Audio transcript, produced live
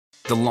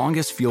The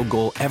longest field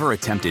goal ever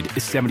attempted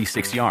is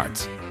 76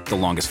 yards. The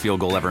longest field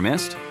goal ever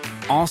missed?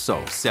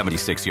 Also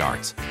 76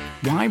 yards.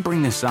 Why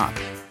bring this up?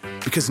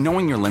 Because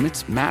knowing your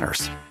limits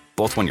matters,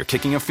 both when you're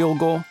kicking a field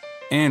goal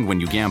and when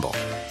you gamble.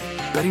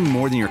 Betting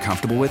more than you're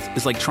comfortable with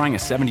is like trying a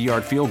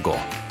 70-yard field goal.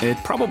 It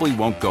probably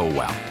won't go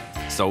well.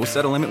 So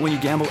set a limit when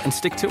you gamble and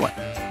stick to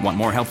it. Want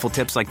more helpful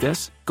tips like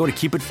this? Go to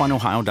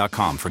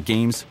keepitfunohio.com for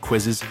games,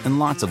 quizzes, and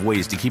lots of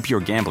ways to keep your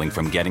gambling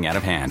from getting out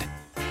of hand.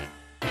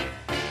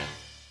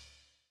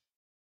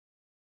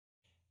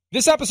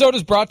 This episode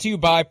is brought to you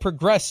by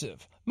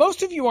Progressive.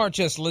 Most of you aren't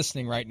just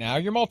listening right now,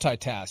 you're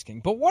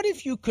multitasking. But what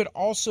if you could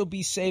also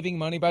be saving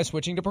money by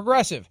switching to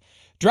Progressive?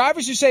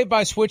 Drivers who save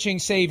by switching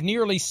save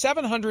nearly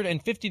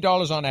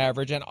 $750 on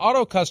average, and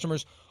auto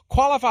customers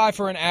qualify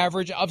for an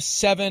average of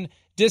 7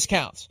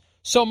 discounts.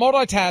 So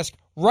multitask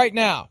right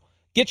now.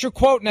 Get your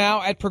quote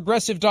now at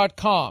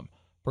Progressive.com.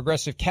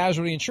 Progressive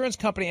Casualty Insurance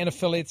Company and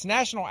affiliates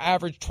national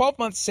average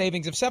 12-month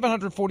savings of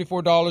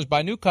 $744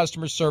 by new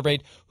customers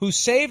surveyed who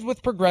saved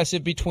with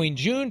Progressive between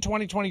June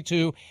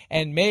 2022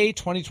 and May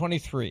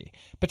 2023.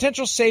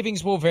 Potential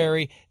savings will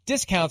vary.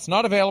 Discounts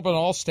not available in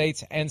all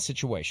states and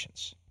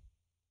situations.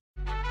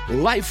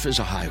 Life is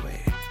a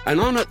highway,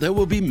 and on it there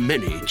will be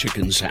many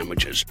chicken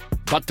sandwiches.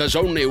 But there's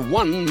only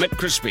one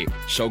McCrispy.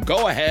 So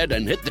go ahead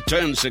and hit the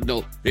turn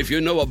signal if you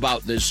know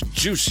about this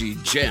juicy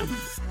gem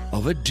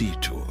of a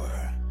detour.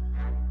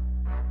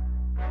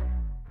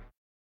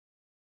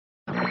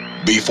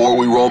 Before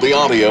we roll the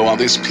audio on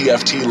this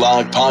PFT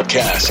Live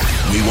podcast,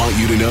 we want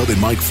you to know that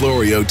Mike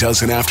Florio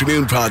does an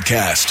afternoon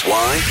podcast.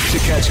 Why? To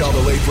catch all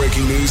the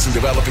late-breaking news and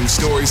developing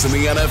stories in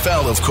the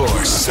NFL, of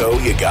course. So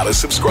you gotta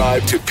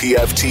subscribe to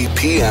PFT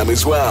PM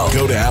as well.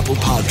 Go to Apple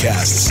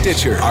Podcasts,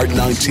 Stitcher,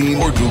 Art19,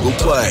 or Google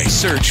Play.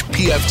 Search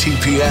PFT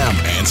PM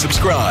and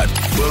subscribe.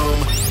 Boom.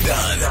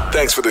 Done.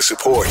 Thanks for the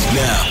support.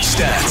 Now,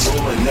 stats.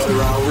 Roll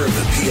another hour of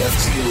the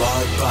PFT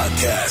Live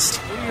podcast.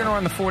 What are you going to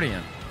run the 40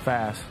 in?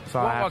 Fast. So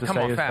I have to come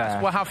say on, it's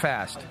fast. Well, how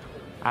fast?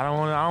 I don't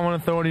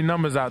want to throw any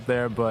numbers out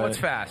there, but What's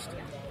fast?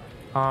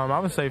 I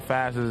would say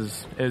fast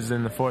is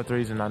in the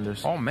 4.3s and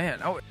unders. Oh, man.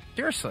 Oh,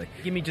 seriously.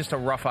 Give me just a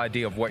rough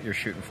idea of what you're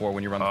shooting for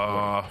when you run the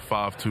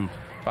 5.2.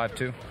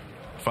 5.2?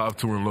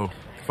 5.2 and low.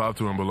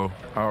 5.2 and below.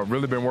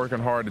 Really been working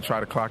hard to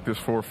try to clock this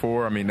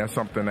 4.4. I mean, that's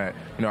something that,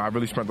 I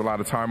really spent a lot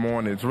of time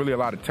on. It's really a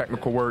lot of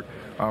technical work.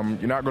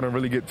 You're not going to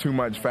really get too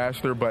much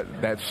faster,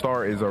 but that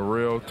start is a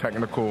real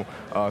technical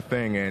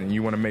thing, and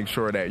you want to make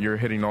sure that you're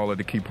hitting all of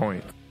the key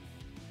points.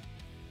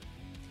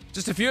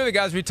 Just a few of the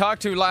guys we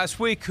talked to last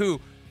week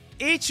who,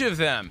 each of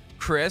them,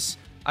 Chris,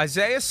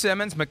 Isaiah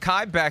Simmons,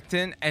 Mekhi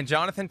Becton, and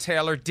Jonathan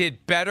Taylor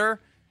did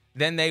better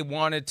than they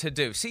wanted to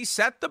do. See,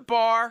 set the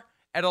bar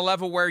at a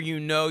level where you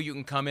know you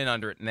can come in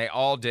under it, and they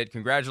all did.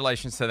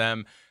 Congratulations to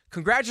them.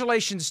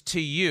 Congratulations to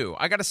you.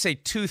 I got to say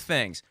two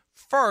things.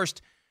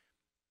 First,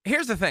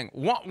 here's the thing.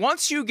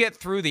 Once you get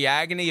through the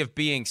agony of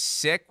being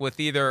sick with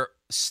either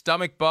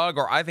stomach bug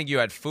or I think you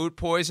had food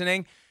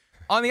poisoning,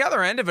 on the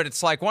other end of it,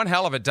 it's like one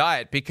hell of a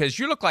diet because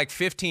you look like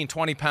 15,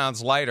 20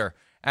 pounds lighter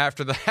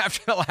after the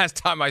last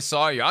time I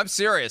saw you. I'm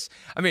serious.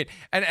 I mean,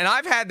 and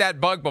I've had that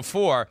bug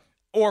before,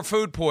 or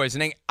food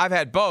poisoning. I've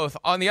had both.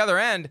 On the other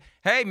end,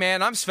 hey,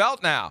 man, I'm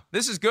svelte now.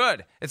 This is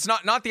good. It's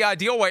not the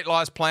ideal weight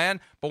loss plan,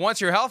 but once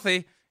you're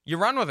healthy, you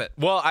run with it.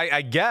 Well,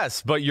 I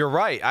guess, but you're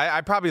right. I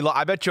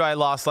bet you I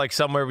lost like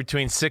somewhere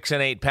between 6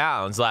 and 8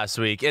 pounds last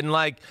week. And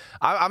like,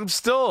 I'm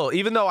still,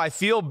 even though I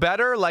feel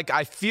better, like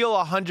I feel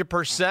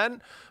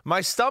 100%,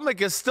 my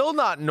stomach is still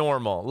not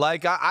normal.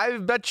 Like I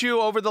bet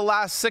you over the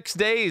last 6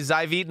 days,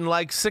 I've eaten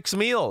like 6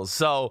 meals.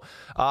 So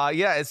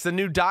yeah, it's the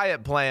new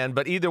diet plan.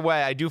 But either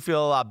way, I do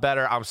feel a lot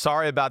better. I'm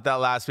sorry about that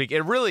last week.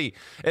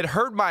 It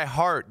hurt my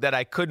heart that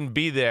I couldn't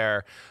be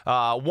there.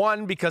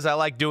 1, because I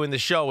like doing the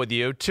show with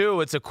you.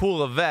 2, it's a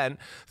cool event.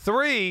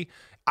 3,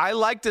 I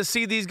like to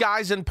see these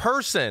guys in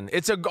person.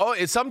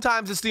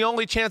 Sometimes it's the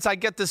only chance I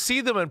get to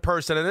see them in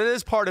person, and it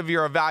is part of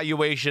your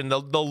evaluation, the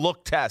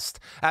look test,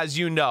 as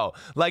you know.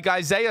 Like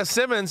Isaiah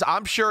Simmons,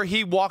 I'm sure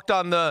he walked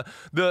on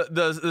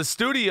the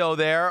studio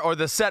there or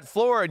the set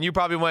floor, and you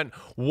probably went,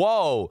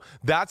 whoa,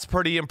 that's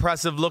pretty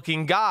impressive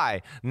looking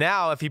guy.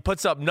 Now, if he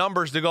puts up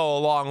numbers to go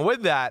along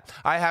with that,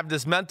 I have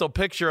this mental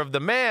picture of the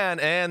man,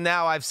 and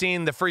now I've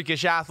seen the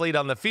freakish athlete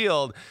on the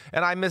field,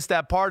 and I missed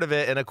that part of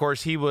it. And, of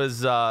course, he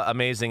was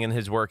amazing in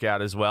his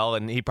workout as well,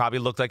 and he probably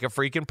looked like a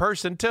freaking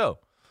person too.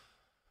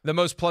 The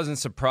most pleasant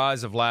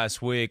surprise of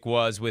last week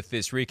was with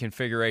this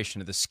reconfiguration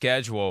of the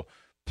schedule.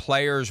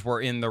 Players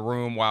were in the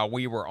room while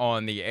we were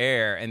on the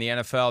air, and the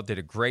NFL did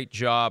a great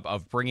job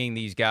of bringing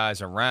these guys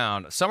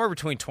around, somewhere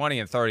between 20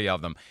 and 30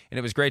 of them, and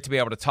it was great to be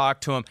able to talk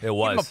to them. It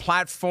was. Give them a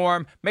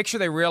platform, make sure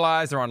they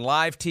realize they're on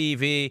live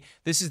TV.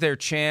 This is their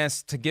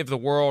chance to give the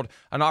world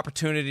an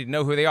opportunity to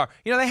know who they are.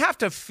 You know, they have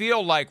to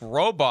feel like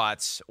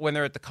robots when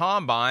they're at the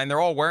combine.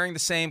 They're all wearing the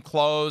same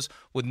clothes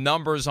with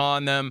numbers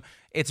on them.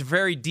 It's a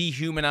very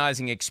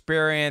dehumanizing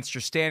experience.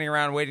 You're standing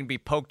around waiting to be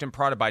poked and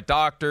prodded by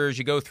doctors.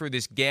 You go through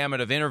this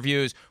gamut of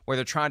interviews where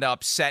they're trying to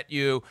upset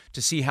you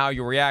to see how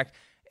you react.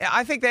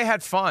 I think they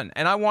had fun,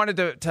 and I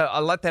wanted to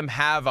let them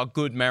have a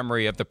good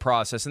memory of the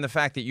process, and the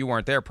fact that you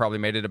weren't there probably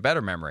made it a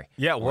better memory.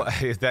 Yeah, well,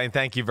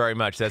 thank you very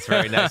much. That's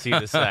very nice of you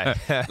to say.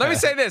 Let me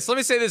say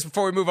this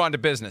before we move on to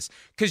business,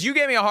 because you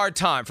gave me a hard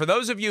time. For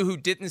those of you who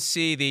didn't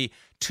see the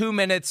 2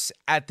 minutes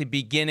at the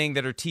beginning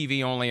that are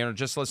TV only and are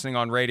just listening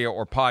on radio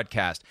or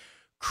podcast,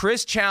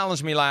 Chris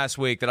challenged me last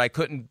week that I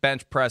couldn't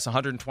bench press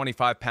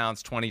 125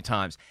 pounds 20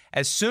 times.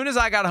 As soon as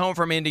I got home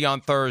from Indy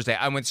on Thursday,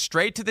 I went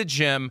straight to the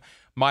gym.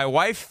 My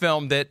wife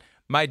filmed it.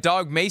 My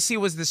dog Macy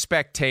was the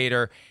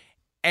spectator.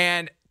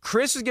 And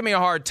Chris was giving me a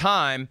hard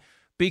time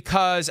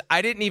because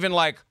I didn't even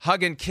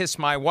hug and kiss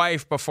my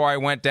wife before I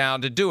went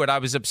down to do it. I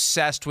was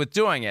obsessed with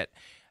doing it.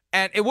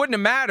 And it wouldn't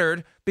have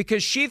mattered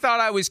because she thought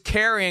I was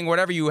carrying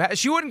whatever you had.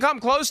 She wouldn't come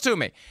close to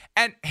me.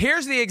 And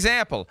here's the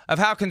example of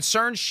how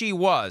concerned she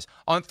was.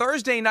 On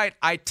Thursday night,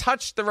 I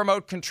touched the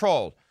remote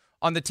control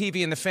on the TV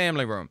in the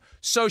family room.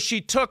 So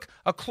she took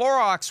a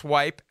Clorox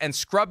wipe and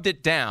scrubbed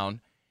it down,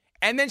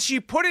 and then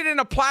she put it in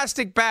a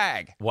plastic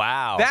bag.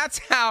 Wow.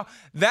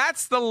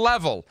 That's the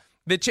level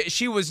that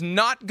she was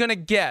not going to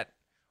get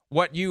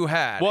what you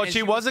had. Well,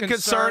 she wasn't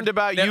concerned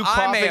about you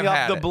coughing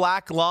up the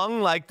black lung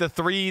like the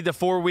 3 to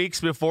 4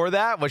 weeks before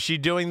that. Was she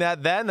doing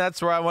that then?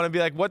 That's where I want to be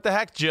like, what the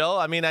heck, Jill?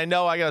 I mean, I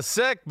know I got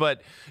sick,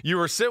 but you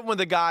were sitting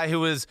with a guy who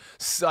was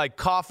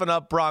coughing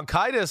up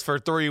bronchitis for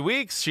 3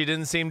 weeks. She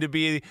didn't seem to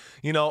be,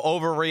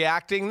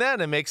 overreacting then.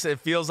 It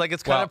feels like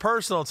it's kind of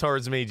personal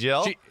towards me,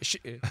 Jill.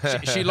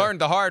 She learned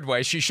the hard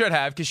way. She should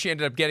have, because she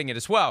ended up getting it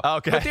as well.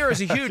 Okay. But there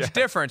is a huge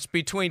difference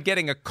between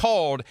getting a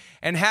cold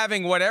and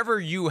having whatever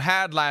you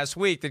had last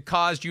week that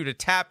caused you to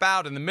tap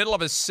out in the middle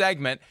of a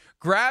segment,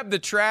 grab the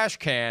trash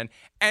can,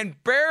 and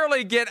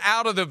barely get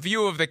out of the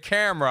view of the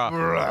camera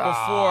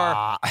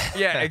before.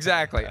 Yeah,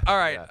 exactly. All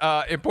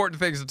right,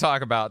 important things to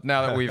talk about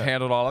now that we've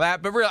handled all of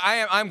that. But really,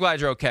 I'm glad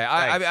you're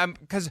okay.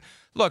 Because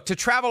look, to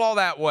travel all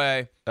that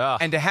way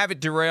and to have it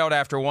derailed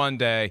after one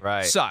day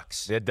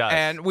sucks. It does.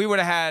 And we would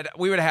have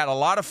had a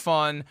lot of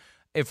fun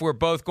if we're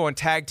both going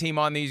tag team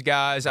on these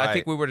guys. I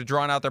think we would have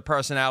drawn out their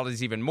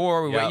personalities even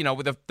more.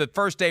 With the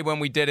first day when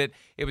we did it,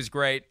 it was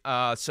great.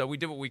 So we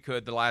did what we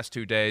could the last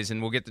 2 days,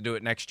 and we'll get to do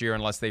it next year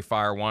unless they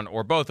fire one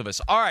or both of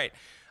us. All right.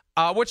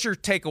 What's your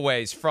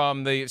takeaways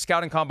from the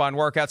Scouting Combine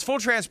workouts? Full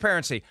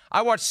transparency,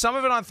 I watched some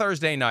of it on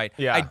Thursday night.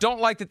 Yeah. I don't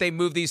like that they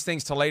move these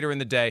things to later in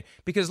the day,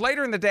 because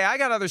later in the day, I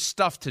got other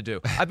stuff to do.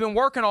 I've been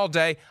working all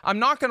day. I'm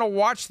not going to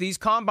watch these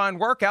Combine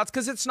workouts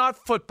because it's not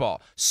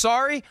football.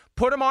 Sorry,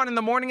 put them on in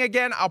the morning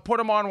again. I'll put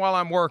them on while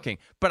I'm working.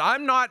 But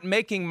I'm not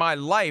making my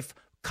life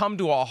come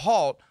to a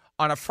halt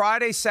on a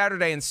Friday,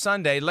 Saturday, and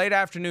Sunday, late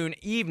afternoon,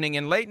 evening,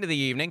 and late into the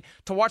evening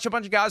to watch a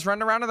bunch of guys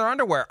running around in their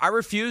underwear. I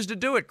refuse to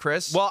do it,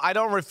 Chris. Well, I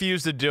don't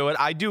refuse to do it.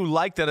 I do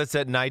like that it's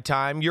at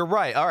nighttime. You're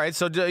right. All right,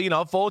 so,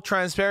 full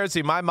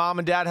transparency. My mom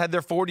and dad had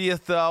their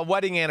 40th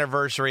wedding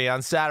anniversary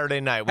on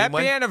Saturday night.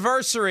 Happy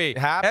anniversary.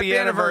 Happy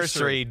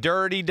anniversary.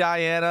 Dirty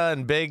Diana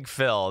and Big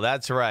Phil.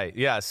 That's right.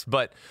 Yes.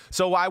 But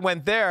so I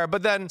went there,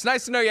 but then it's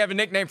nice to know you have a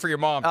nickname for your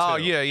mom, too. Oh,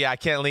 yeah. I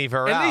can't leave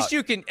her out.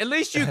 At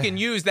least you can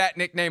use that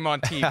nickname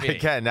on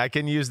TV. I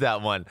can use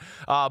that one.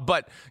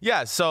 But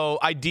yeah, so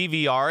I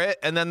DVR it,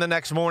 and then the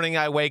next morning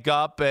I wake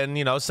up, and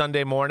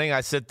Sunday morning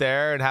I sit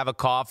there and have a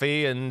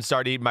coffee and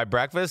start eating my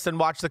breakfast and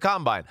watch the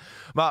Combine.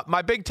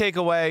 My big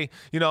takeaway,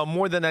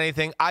 more than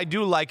anything, I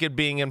do like it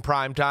being in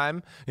prime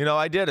time.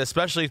 I did,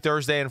 especially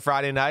Thursday and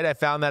Friday night. I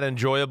found that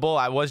enjoyable.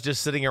 I was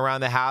just sitting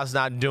around the house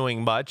not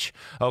doing much.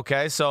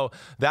 Okay, so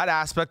that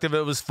aspect of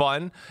it was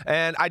fun,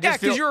 and I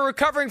just because you were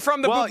recovering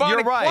from the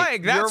bubonic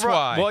plague. That's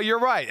why. Well, you're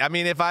right. I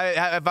mean, if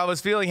I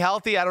was feeling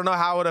healthy, I don't know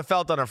how I would have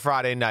felt on a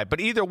Friday night. But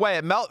either way,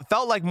 it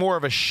felt like more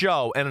of a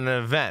show and an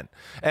event.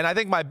 And I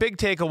think my big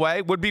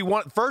takeaway would be,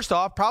 first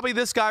off, probably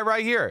this guy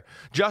right here,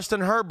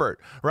 Justin Herbert,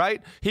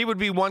 right? He would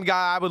be one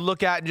guy I would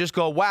look at and just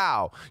go,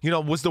 wow,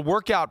 was the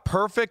workout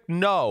perfect?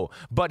 No.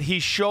 But he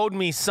showed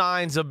me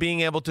signs of being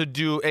able to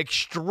do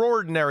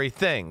extraordinary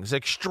things,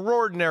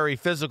 extraordinary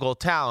physical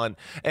talent,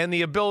 and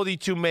the ability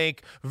to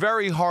make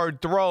very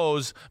hard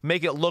throws,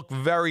 make it look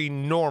very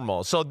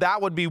normal. So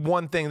that would be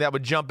one thing that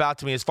would jump out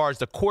to me as far as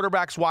the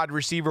quarterback's wide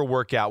receiver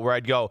workout, where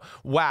I'd go,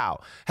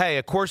 wow, hey,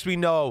 of course we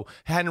know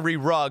Henry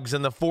Ruggs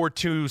and the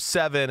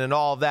 4.27 and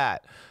all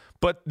that.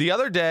 But the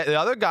other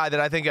guy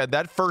that I think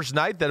that first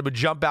night that would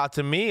jump out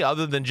to me,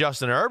 other than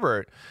Justin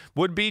Herbert,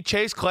 would be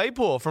Chase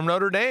Claypool from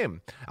Notre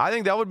Dame. I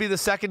think that would be the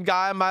second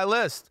guy on my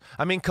list.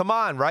 I mean, come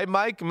on, right,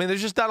 Mike? I mean,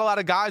 there's just not a lot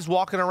of guys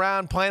walking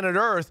around planet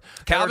Earth.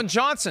 Calvin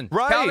Johnson.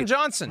 Right. Calvin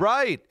Johnson.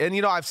 Right. And,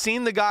 I've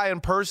seen the guy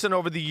in person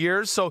over the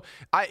years. So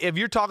if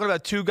you're talking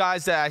about two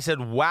guys that I said,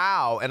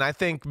 wow, and I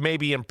think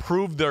maybe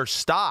improved their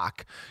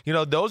stock,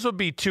 those would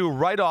be two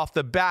right off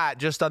the bat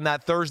just on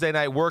that Thursday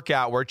night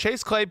workout, where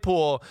Chase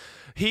Claypool,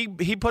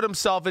 he put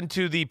himself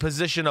into the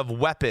position of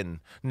weapon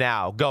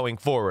now going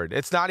forward.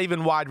 It's not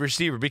even wide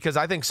receiver, because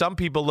I think some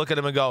people look at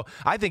him and go,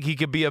 I think he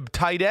could be a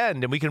tight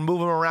end and we can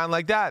move him around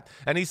like that.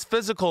 And he's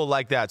physical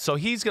like that. So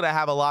he's going to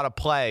have a lot of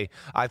play,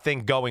 I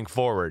think, going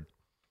forward.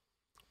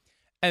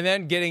 And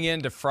then getting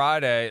into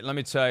Friday, let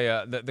me tell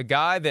you, the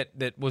guy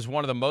that was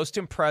one of the most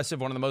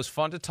impressive, one of the most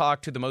fun to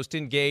talk to, the most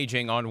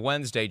engaging on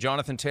Wednesday,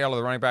 Jonathan Taylor,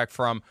 the running back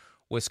from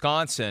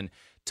Wisconsin,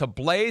 to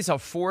blaze a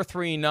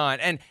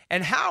 4.39.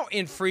 And how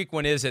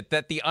infrequent is it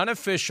that the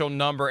unofficial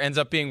number ends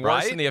up being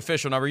worse than the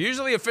official number?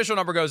 Usually the official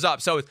number goes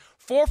up. So it's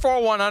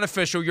 4.41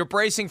 unofficial. You're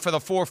bracing for the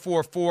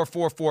 4.44,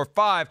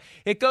 4.45.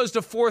 It goes to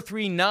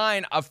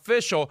 4.39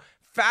 official.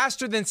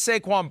 Faster than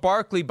Saquon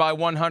Barkley by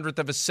 1/100th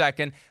of a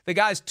second. The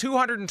guy's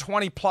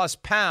 220-plus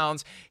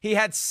pounds. He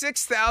had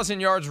 6,000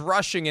 yards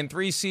rushing in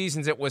 3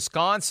 seasons at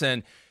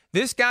Wisconsin.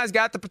 This guy's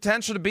got the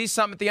potential to be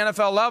something at the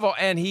NFL level,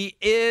 and he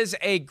is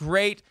a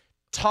great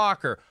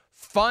talker.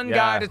 Fun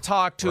guy to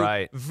talk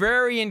to.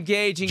 Very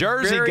engaging.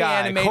 Jersey very guy.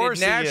 animated. Of course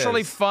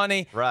naturally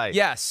funny. Right.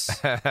 Yes.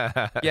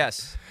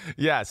 Yes.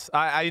 Yes,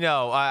 I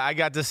know. I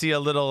got to see a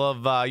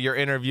little of your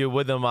interview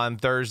with him on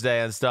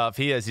Thursday and stuff.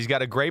 He's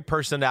got a great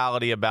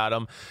personality about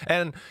him.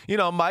 And,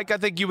 Mike, I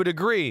think you would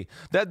agree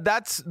that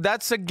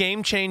that's a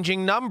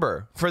game-changing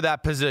number for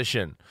that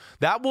position.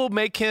 That will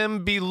make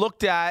him be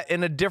looked at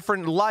in a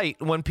different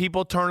light when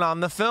people turn on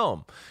the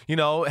film.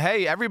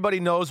 Hey, everybody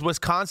knows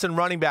Wisconsin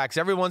running backs.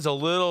 Everyone's a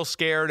little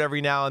scared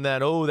every now and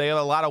then. Oh, they have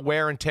a lot of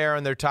wear and tear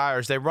in their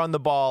tires. They run the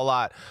ball a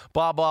lot.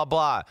 Blah, blah,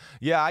 blah.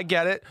 Yeah, I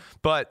get it.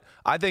 But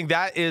I think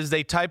that is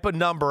a type of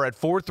number at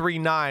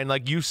 4.39,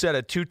 like you said,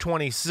 at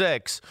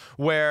 226,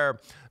 where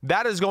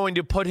that is going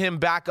to put him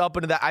back up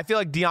into that. I feel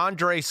like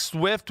DeAndre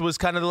Swift was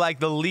kind of like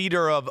the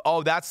leader of,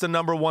 that's the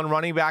number one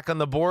running back on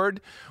the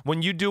board.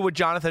 When you do what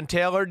Jonathan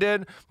Taylor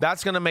did,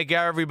 that's going to make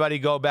everybody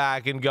go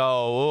back and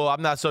go,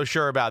 I'm not so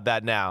sure about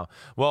that now.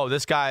 Well,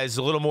 this guy is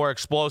a little more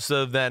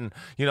explosive than,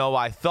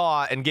 I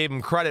thought and gave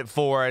him credit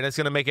for, and it's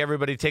going to make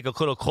everybody take a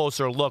little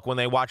closer look when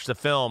they watch the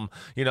film,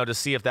 to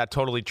see if that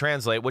totally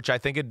translates, which I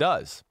think it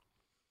does.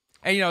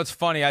 And, it's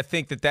funny. I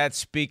think that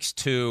speaks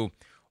to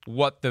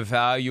what the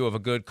value of a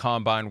good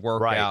combine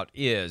workout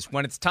is.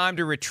 When it's time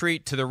to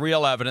retreat to the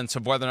real evidence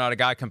of whether or not a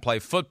guy can play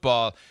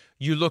football,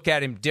 you look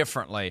at him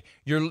differently.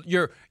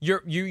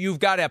 You've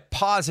got a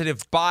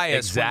positive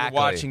bias when you're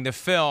watching the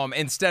film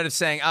instead of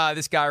saying,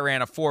 this guy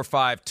ran a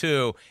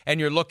 4.52, and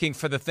you're looking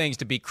for the things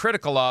to be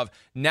critical of.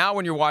 Now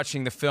when you're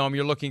watching the film,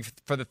 you're looking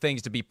for the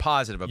things to be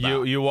positive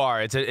about. You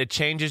are. It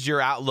changes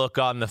your outlook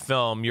on the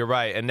film. You're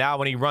right. And now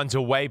when he runs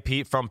away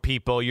from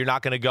people, you're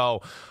not going to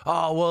go,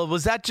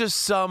 was that just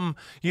some,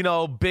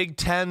 Big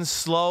Ten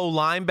slow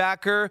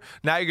linebacker?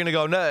 Now you're going to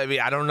go, no,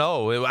 I don't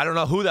know. I don't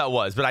know who that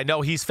was, but I know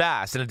he's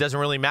fast, and it doesn't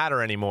really matter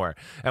anymore.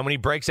 And when he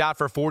breaks out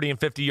for 40 and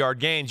 50-yard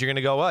gains, you're going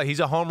to go, he's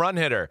a home run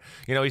hitter.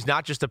 He's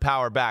not just a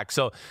power back.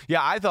 So, yeah,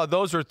 I thought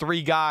those were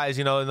 3 guys,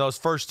 in those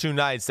first 2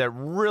 nights that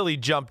really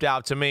jumped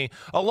out to me,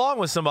 along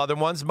with some other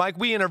ones. Mike,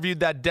 we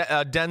interviewed that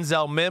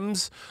Denzel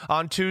Mims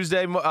on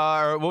Tuesday,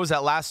 or what was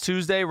that, last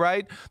Tuesday,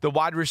 right? The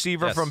wide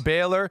receiver from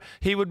Baylor.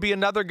 He would be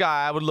another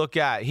guy I would look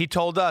at. He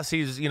told us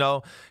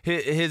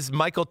his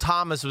Michael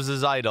Thomas was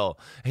his idol.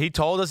 He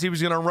told us he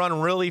was going to run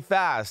really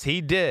fast.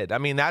 He did. I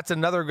mean, that's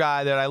another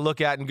guy that I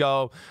look at and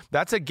go,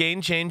 that's a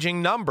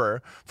game-changing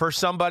number for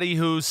somebody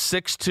who's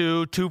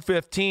 6'2",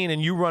 215,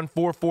 and you run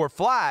 4.4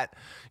 flat.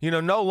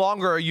 No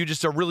longer are you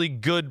just a really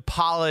good,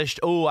 polished,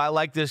 I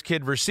like this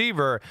kid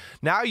receiver.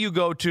 Now you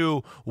go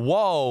to,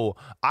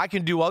 I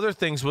can do other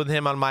things with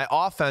him on my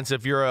offense.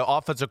 If you're an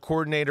offensive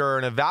coordinator or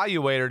an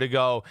evaluator, to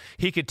go,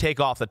 he could take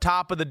off the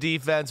top of the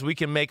defense. We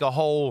can make a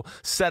whole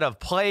set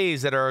of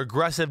plays that are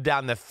aggressive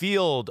down the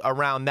field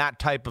around that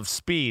type of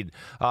speed.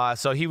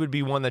 So he would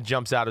be one that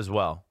jumps out as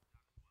well.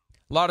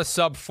 A lot of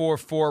sub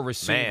 4.4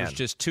 receivers,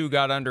 just 2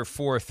 got under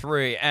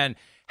 4.3. And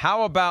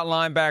how about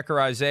linebacker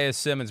Isaiah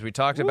Simmons? We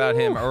talked about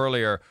him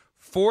earlier.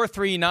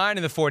 4.39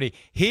 in the 40.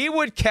 He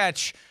would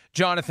catch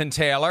Jonathan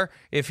Taylor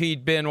if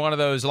he'd been one of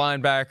those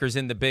linebackers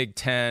in the Big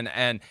Ten.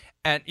 And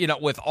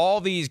with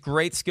all these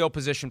great skill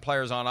position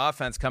players on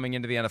offense coming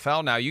into the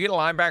NFL now, you get a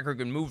linebacker who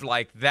can move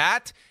like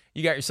that,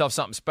 you got yourself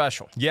something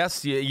special.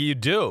 Yes, you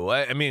do.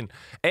 I mean,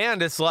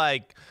 and it's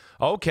like,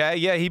 okay,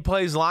 yeah, he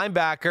plays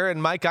linebacker.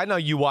 And, Mike, I know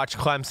you watch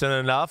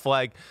Clemson enough.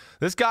 Like,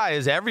 this guy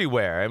is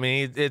everywhere. I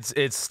mean,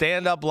 it's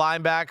stand-up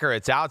linebacker.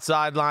 It's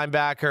outside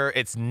linebacker.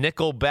 It's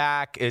nickel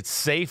back. It's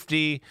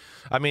safety.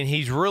 I mean,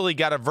 he's really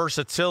got a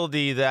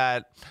versatility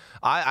that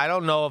I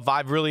don't know if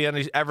I've really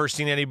ever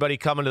seen anybody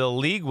come into the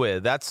league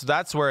with.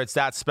 That's where it's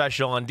that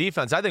special on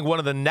defense. I think one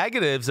of the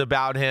negatives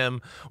about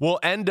him will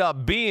end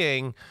up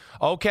being,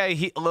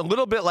 he a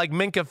little bit like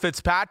Minkah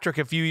Fitzpatrick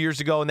a few years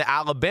ago in the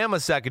Alabama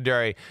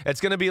secondary. It's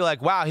going to be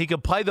like, wow, he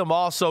could play them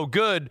all so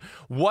good.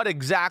 What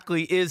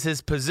exactly is his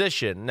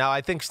position? Now,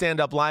 I think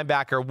stand-up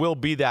linebacker will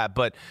be that.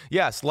 But,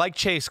 yes, like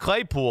Chase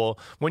Claypool,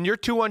 when you're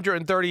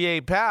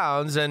 238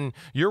 pounds and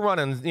you're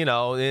running,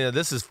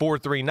 this is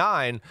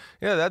 4.39,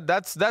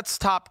 that's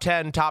top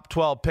 10, top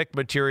 12 pick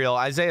material.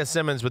 Isaiah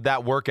Simmons with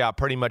that workout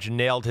pretty much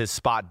nailed his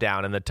spot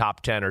down in the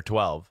top 10 or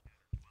 12.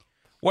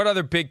 What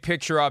other big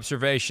picture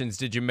observations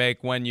did you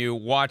make when you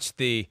watched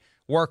the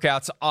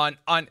workouts on?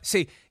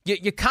 See,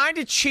 You kind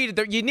of cheated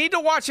there. You need to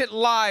watch it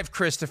live,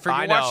 Christopher.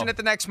 You're watching it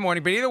the next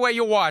morning, but either way,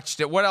 you watched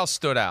it. What else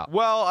stood out?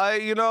 Well,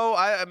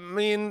 I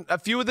mean, a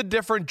few of the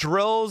different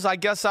drills, I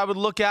guess I would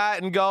look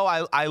at and go,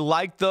 I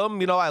like them.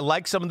 I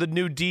like some of the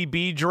new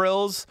DB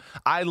drills.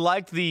 I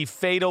like the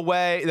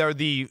fadeaway, or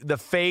the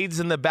fades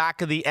in the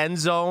back of the end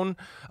zone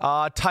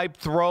type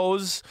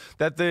throws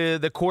that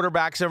the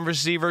quarterbacks and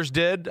receivers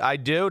did. I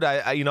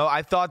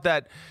thought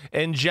that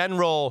in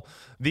general,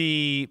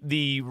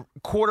 the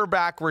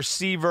quarterback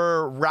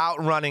receiver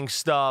route running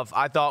stuff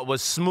I thought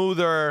was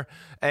smoother,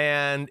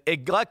 and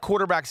it let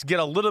quarterbacks get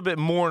a little bit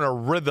more in a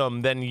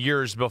rhythm than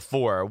years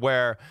before,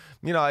 where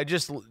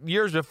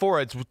years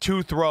before it's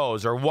 2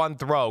 throws or 1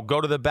 throw,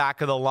 go to the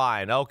back of the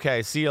line,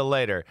 okay, see you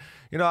later.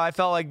 I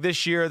felt like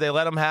this year they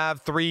let them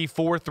have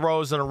 3-4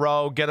 throws in a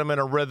row, get them in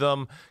a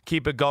rhythm,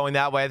 keep it going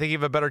that way. I think you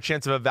have a better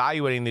chance of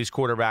evaluating these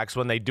quarterbacks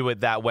when they do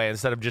it that way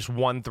instead of just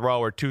 1 throw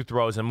or 2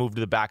 throws and move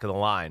to the back of the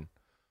line.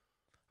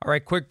 All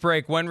right, quick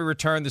break. When we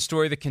return, the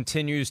story that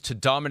continues to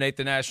dominate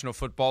the National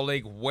Football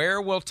League.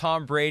 Where will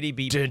Tom Brady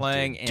be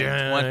playing in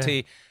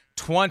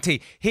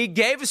 2020? He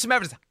gave us some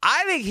evidence.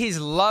 I think he's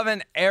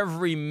loving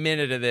every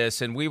minute of this,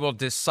 and we will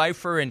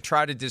decipher and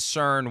try to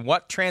discern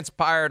what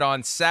transpired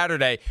on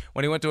Saturday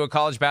when he went to a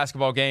college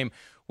basketball game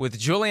with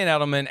Julian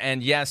Edelman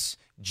and, yes,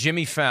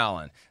 Jimmy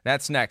Fallon.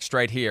 That's next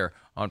right here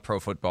on Pro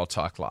Football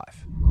Talk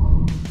Live.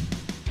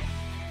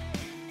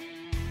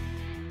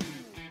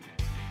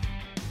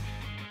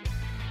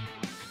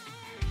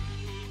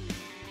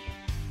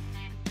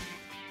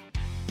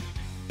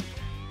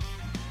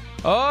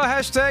 Oh,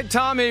 hashtag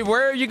Tommy,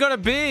 where are you going to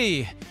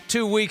be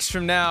 2 weeks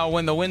from now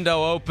when the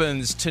window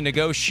opens to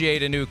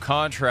negotiate a new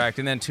contract,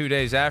 and then 2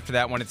 days after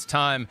that when it's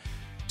time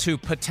to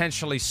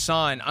potentially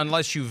sign,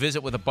 unless you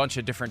visit with a bunch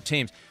of different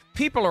teams?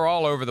 People are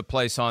all over the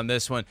place on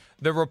this one.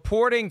 The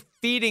reporting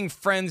feeding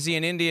frenzy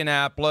in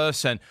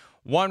Indianapolis, and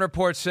one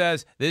report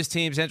says this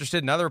team's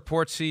interested, another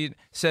report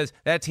says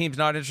that team's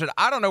not interested.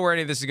 I don't know where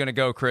any of this is going to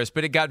go, Chris,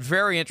 but it got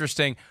very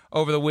interesting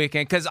over the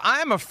weekend because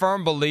I'm a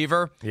firm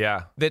believer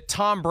that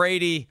Tom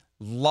Brady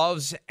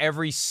loves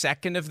every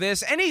second of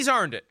this, and he's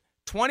earned it.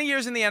 20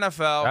 years in the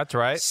NFL. That's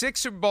right. 6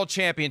 Super Bowl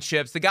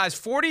championships. The guy's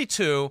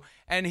 42,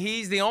 and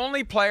he's the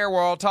only player we're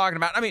all talking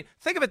about. I mean,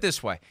 think of it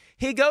this way.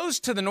 He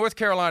goes to the North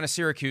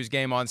Carolina-Syracuse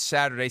game on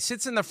Saturday,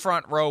 sits in the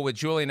front row with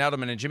Julian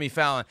Edelman and Jimmy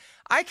Fallon.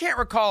 I can't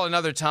recall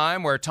another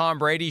time where Tom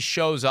Brady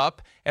shows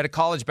up at a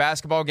college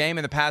basketball game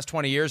in the past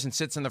 20 years and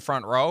sits in the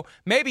front row.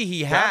 Maybe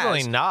he has.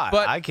 Definitely not.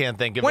 But I can't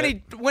think of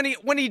it.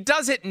 When he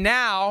does it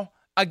now,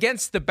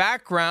 against the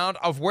background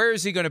of where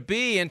is he going to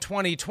be in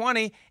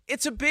 2020,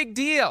 it's a big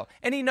deal.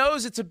 And he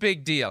knows it's a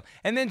big deal.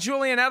 And then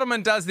Julian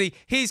Edelman does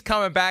he's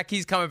coming back,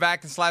 and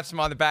slaps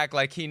him on the back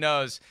like he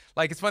knows.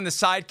 Like it's when the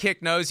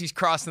sidekick knows he's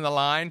crossing the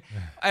line.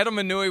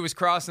 Edelman knew he was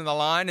crossing the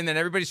line, and then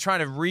everybody's trying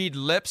to read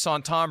lips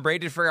on Tom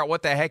Brady to figure out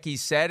what the heck he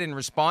said in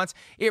response.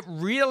 It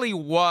really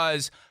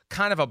was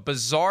kind of a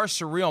bizarre,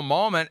 surreal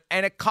moment,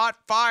 and it caught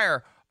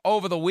fire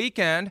over the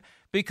weekend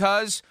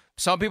because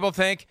some people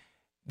think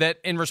that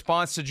in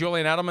response to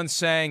Julian Edelman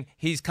saying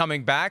he's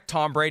coming back,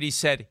 Tom Brady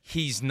said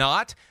he's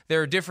not.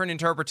 There are different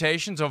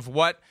interpretations of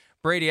what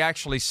Brady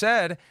actually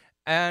said,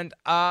 and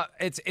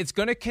it's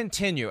going to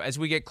continue as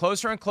we get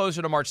closer and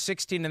closer to March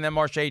 16 and then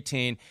March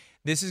 18.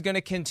 This is going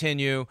to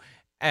continue,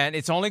 and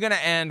it's only going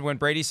to end when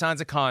Brady signs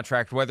a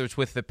contract, whether it's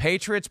with the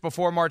Patriots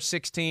before March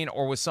 16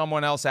 or with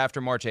someone else after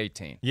March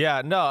 18.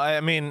 Yeah, no, I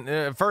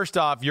mean, first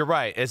off, you're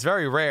right. It's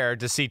very rare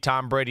to see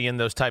Tom Brady in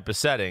those type of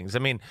settings. I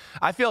mean,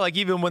 I feel like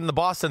even when the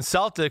Boston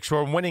Celtics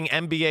were winning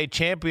NBA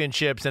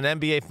championships and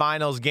NBA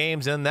Finals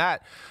games and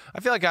that, I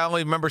feel like I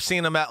only remember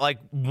seeing them at like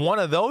one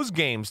of those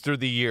games through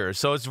the years.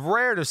 So it's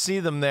rare to see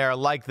them there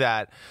like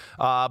that.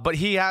 But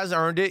he has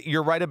earned it.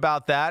 You're right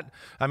about that.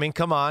 I mean,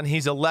 come on.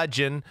 He's a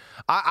legend.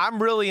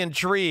 I'm really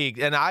intrigued.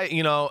 And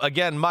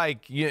again,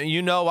 Mike,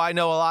 I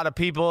know a lot of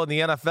people in the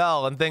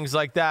NFL and things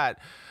like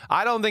that.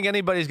 I don't think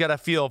anybody's got a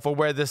feel for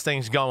where this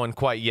thing's going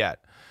quite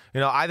yet.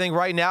 I think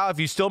right now,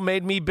 if you still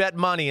made me bet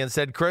money and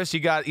said, Chris,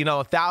 you got,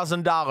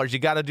 $1,000, you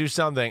got to do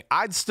something,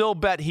 I'd still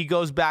bet he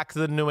goes back to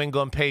the New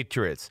England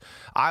Patriots.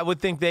 I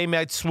would think they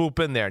might swoop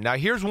in there. Now,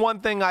 here's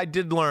one thing I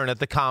did learn at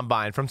the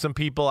Combine from some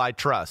people I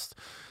trust.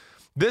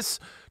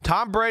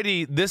 Tom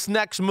Brady, this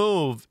next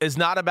move is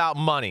not about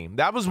money.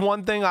 That was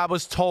one thing I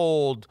was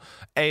told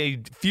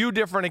a few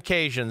different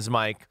occasions,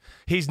 Mike.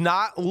 He's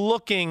not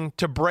looking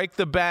to break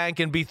the bank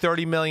and be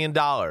 $30 million.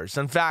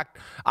 In fact,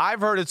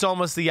 I've heard it's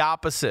almost the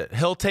opposite.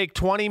 He'll take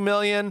 $20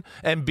 million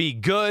and be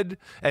good,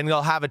 and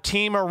he'll have a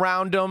team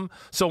around him.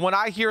 So when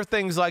I hear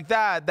things like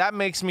that, that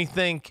makes me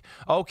think,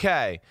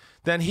 okay,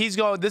 then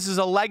this is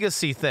a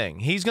legacy thing.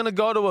 He's going to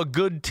go to a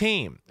good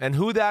team. And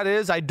who that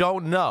is, I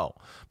don't know.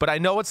 But I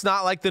know it's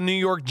not like the New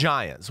York York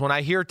Giants. When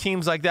I hear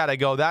teams like that, I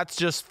go, that's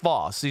just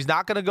false. He's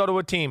not going to go to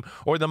a team,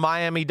 or the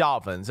Miami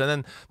Dolphins. And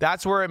then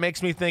that's where it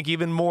makes me think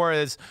even more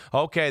is,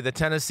 okay, the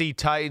Tennessee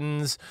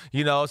Titans,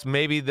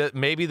 maybe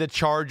the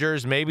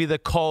Chargers, maybe the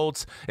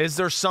Colts. Is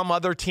there some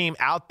other team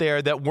out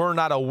there that we're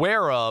not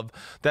aware of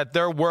that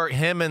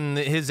him and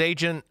his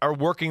agent are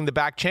working the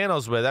back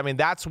channels with? I mean,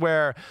 that's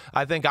where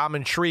I think I'm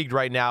intrigued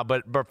right now.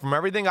 But from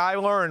everything I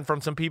learned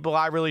from some people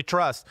I really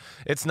trust,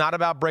 it's not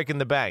about breaking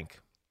the bank.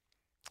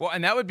 Well,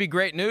 and that would be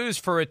great news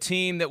for a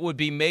team that would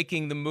be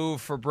making the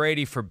move for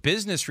Brady for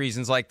business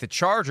reasons like the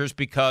Chargers,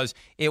 because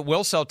it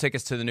will sell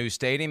tickets to the new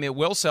stadium. It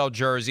will sell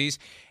jerseys.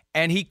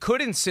 And he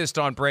could insist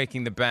on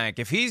breaking the bank.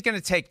 If he's going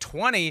to take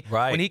 20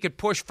 when he could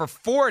push for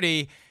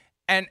 40,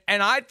 and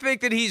I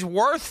think that he's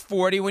worth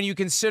 40 when you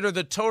consider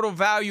the total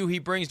value he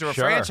brings to a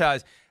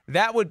franchise,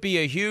 that would be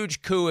a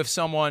huge coup if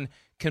someone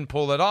can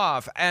pull it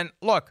off. And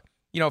look,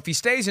 if he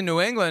stays in New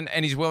England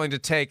and he's willing to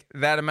take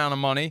that amount of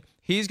money,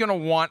 he's going to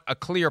want a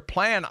clear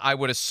plan, I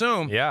would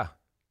assume,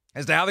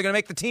 as to how they're going to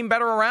make the team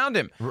better around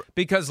him.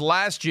 Because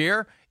last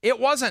year, it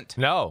wasn't.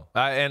 No.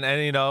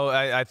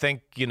 I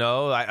think,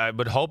 I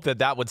would hope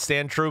that would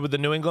stand true with the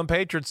New England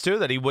Patriots, too,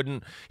 that he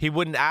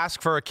wouldn't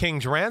ask for a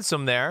king's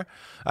ransom there.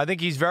 I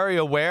think he's very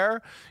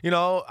aware.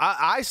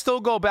 I still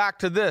go back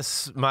to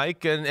this,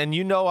 Mike, and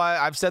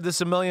I've said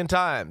this a million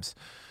times.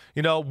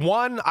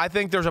 One, I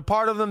think there's a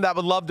part of them that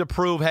would love to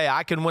prove, hey,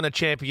 I can win a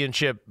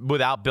championship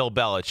without Bill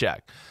Belichick.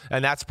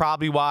 And that's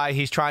probably why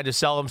he's trying to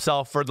sell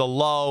himself for the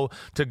low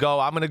to go,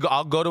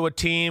 I'll go to a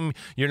team.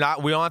 We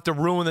don't have to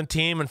ruin the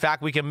team. In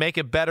fact, we can make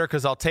it better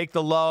because I'll take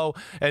the low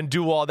and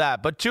do all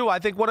that. But two, I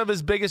think one of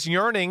his biggest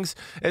yearnings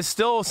is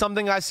still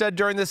something I said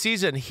during the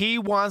season. He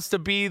wants to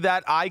be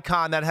that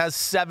icon that has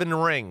 7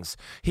 rings.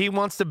 He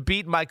wants to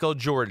beat Michael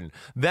Jordan.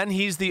 Then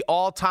he's the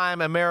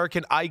all-time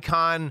American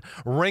icon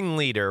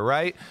ringleader,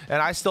 right?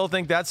 And I still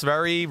think that's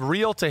very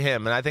real to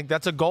him. And I think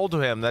that's a goal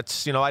to him.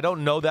 That's, I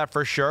don't know that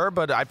for sure,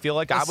 but I feel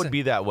like I would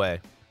be that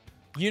way.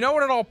 You know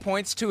what it all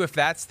points to if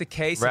that's the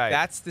case, if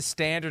that's the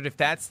standard, if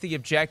that's the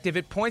objective?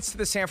 It points to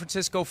the San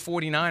Francisco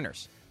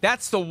 49ers.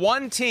 That's the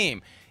one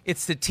team.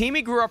 It's the team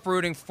he grew up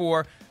rooting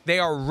for. They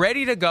are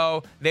ready to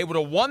go. They would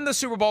have won the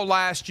Super Bowl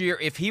last year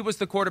if he was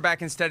the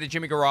quarterback instead of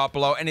Jimmy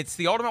Garoppolo. And it's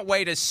the ultimate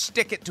way to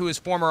stick it to his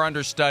former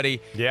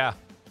understudy. Yeah.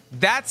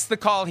 That's the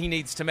call he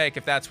needs to make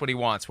if that's what he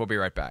wants. We'll be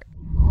right back.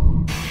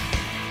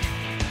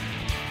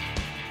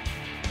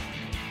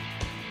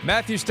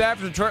 Matthew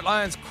Stafford, Detroit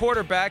Lions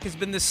quarterback, has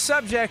been the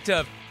subject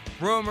of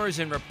rumors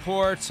and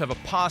reports of a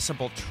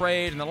possible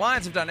trade, and the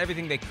Lions have done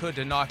everything they could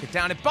to knock it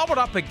down. It bubbled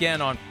up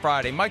again on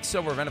Friday. Mike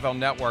Silver of NFL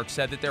Network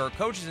said that there are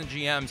coaches and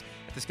GMs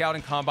at the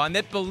scouting combine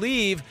that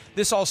believe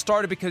this all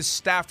started because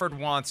Stafford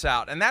wants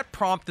out, and that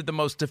prompted the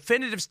most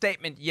definitive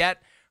statement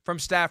yet from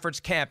Stafford's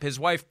camp. His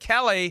wife,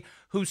 Kelly,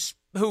 who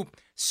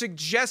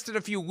suggested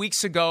a few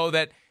weeks ago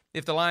that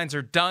if the Lions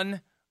are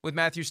done with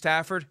Matthew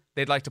Stafford,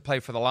 they'd like to play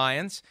for the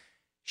Lions.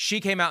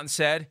 She came out and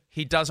said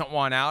he doesn't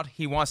want out.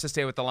 He wants to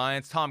stay with the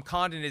Lions. Tom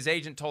Condon, his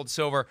agent, told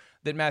Silver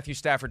that Matthew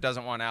Stafford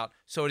doesn't want out,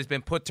 so it has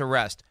been put to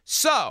rest.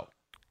 So,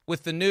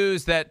 with the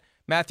news that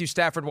Matthew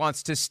Stafford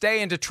wants to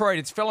stay in Detroit,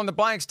 it's fill in the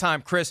blanks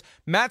time, Chris.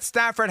 Matt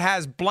Stafford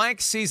has blank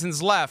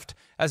seasons left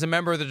as a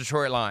member of the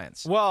Detroit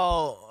Lions.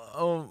 Well,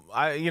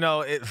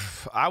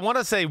 I want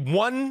to say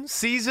 1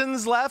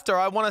 season's left, or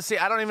I want to say,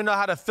 I don't even know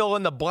how to fill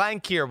in the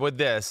blank here with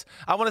this.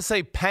 I want to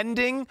say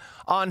pending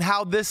on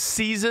how this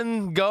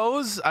season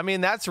goes. I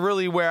mean, that's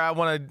really where I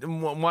want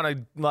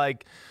to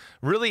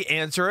really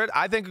answer it.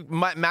 I think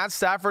Matt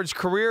Stafford's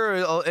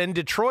career in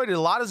Detroit, a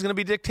lot is going to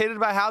be dictated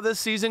by how this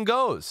season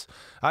goes.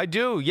 I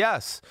do,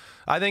 yes.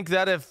 I think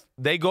that if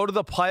they go to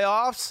the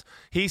playoffs,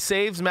 he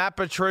saves Matt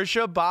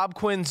Patricia, Bob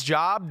Quinn's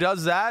job,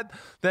 does that,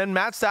 then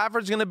Matt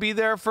Stafford's going to be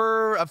there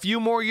for a few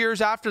more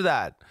years after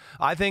that.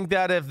 I think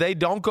that if they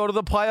don't go to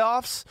the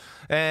playoffs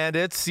and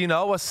it's, a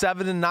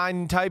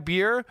 7-9 type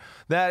year,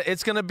 that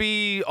it's going to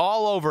be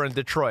all over in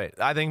Detroit.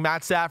 I think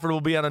Matt Stafford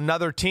will be on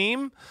another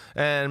team,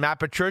 and Matt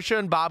Patricia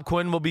and Bob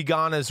Quinn will be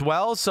gone as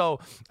well. So,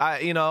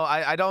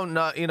 I don't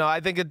know. I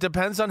think it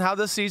depends on how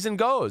this season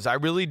goes. I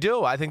really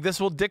do. I think this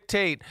will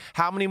dictate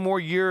how many more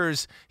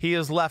years he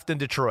has left in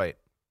Detroit.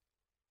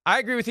 I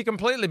agree with you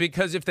completely,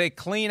 because if they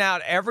clean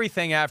out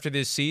everything after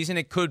this season,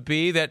 it could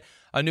be that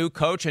a new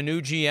coach, a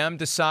new GM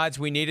decides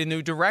we need a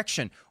new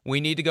direction. We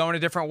need to go in a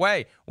different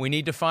way. We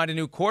need to find a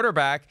new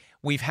quarterback.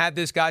 We've had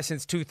this guy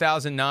since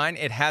 2009.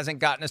 It hasn't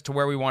gotten us to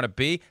where we want to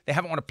be. They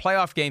haven't won a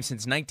playoff game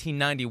since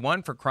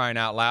 1991, for crying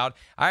out loud.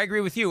 I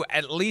agree with you.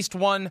 At least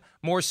one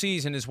more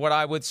season is what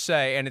I would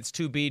say, and it's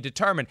to be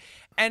determined.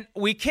 And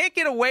we can't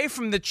get away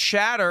from the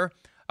chatter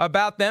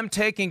about them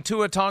taking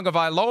Tua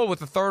Tagovailoa with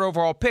the 3rd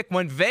overall pick.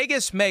 When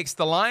Vegas makes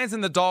the Lions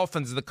and the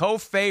Dolphins the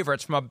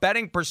co-favorites from a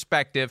betting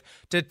perspective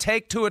to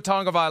take Tua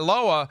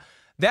Tagovailoa,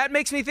 that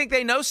makes me think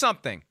they know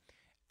something.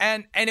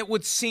 And it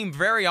would seem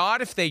very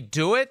odd if they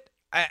do it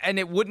and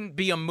it wouldn't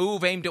be a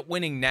move aimed at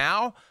winning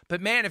now.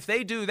 But, man, if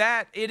they do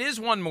that, it is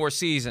one more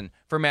season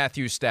for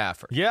Matthew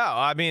Stafford. Yeah,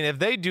 I mean, if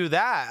they do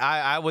that,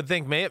 I would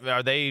think,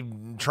 are they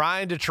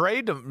trying to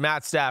trade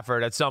Matt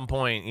Stafford at some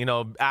point,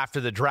 after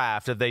the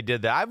draft if they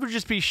did that? I would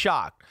just be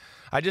shocked.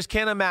 I just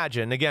can't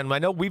imagine. Again, I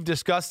know we've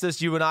discussed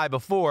this, you and I,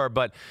 before,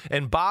 but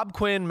in Bob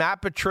Quinn,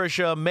 Matt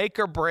Patricia, make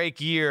or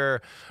break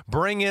year,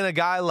 bring in a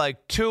guy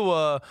like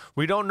Tua.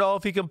 We don't know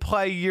if he can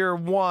play year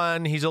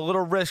one. He's a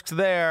little risked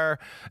there.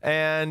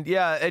 And,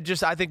 yeah,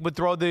 I think would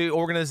throw the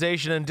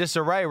organization in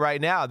disarray right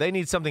now. They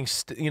need something,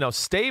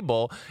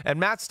 stable. And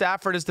Matt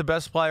Stafford is the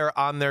best player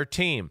on their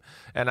team.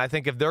 And I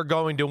think if they're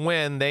going to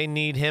win, they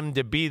need him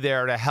to be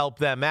there to help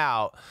them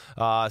out.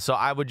 So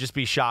I would just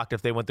be shocked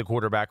if they went the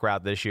quarterback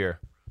route this year.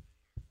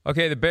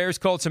 Okay, the Bears,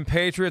 Colts, and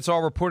Patriots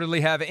all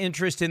reportedly have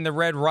interest in the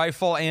Red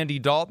Rifle, Andy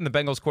Dalton, the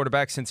Bengals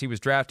quarterback since he was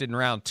drafted in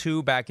round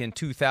 2 back in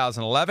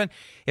 2011.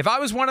 If I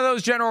was one of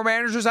those general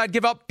managers, I'd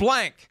give up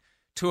blank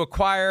to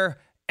acquire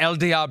El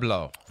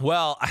Diablo.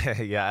 Well,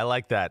 yeah, I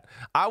like that.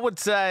 I would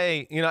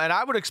say, and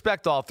I would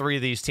expect all three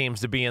of these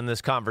teams to be in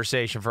this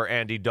conversation for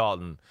Andy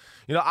Dalton.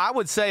 I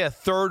would say a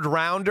third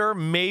rounder,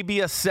 maybe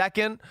a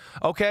second.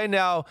 Okay,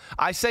 now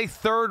I say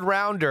third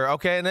rounder,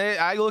 okay, and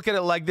I look at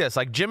it like this,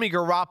 like Jimmy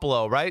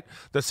Garoppolo, right?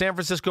 The San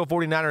Francisco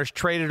 49ers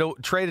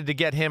traded to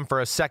get him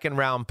for a second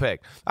round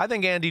pick. I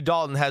think Andy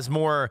Dalton has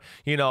more,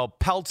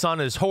 pelts on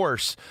his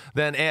horse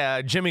than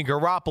Jimmy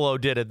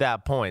Garoppolo did at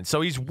that point.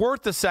 So he's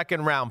worth the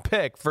second round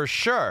pick for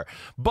sure.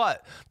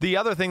 But the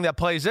other thing that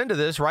plays into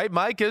this, right,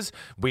 Mike, is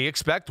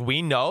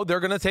we know they're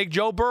going to take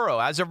Joe Burrow.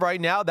 As of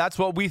right now, that's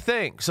what we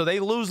think. So they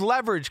lose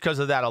leverage because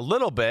of that a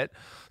little bit.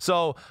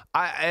 So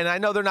I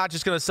know they're not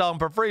just going to sell him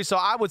for free. So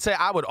I would say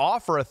I would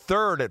offer a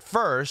third at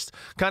first,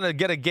 kind of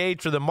get a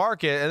gauge for the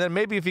market. And then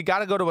maybe if you got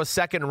to go to a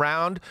second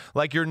round,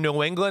 like you're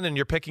New England and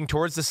you're picking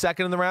towards the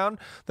second in the round,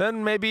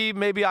 then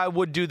maybe I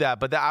would do that.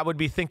 But I would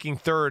be thinking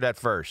third at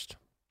first.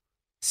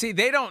 See,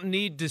 they don't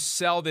need to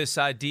sell this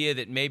idea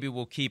that maybe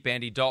we'll keep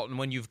Andy Dalton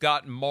when you've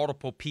got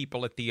multiple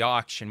people at the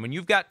auction. When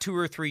you've got 2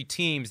 or 3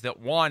 teams that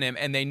want him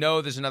and they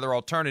know there's another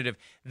alternative,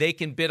 they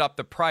can bid up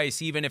the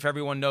price even if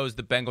everyone knows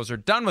the Bengals are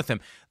done with him.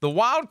 The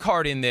wild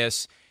card in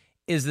this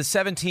is the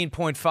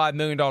 $17.5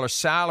 million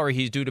salary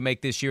he's due to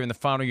make this year in the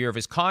final year of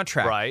his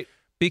contract. Right.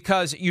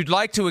 Because you'd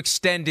like to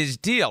extend his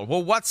deal.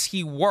 Well, what's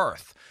he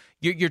worth?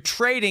 You're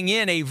trading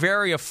in a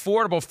very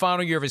affordable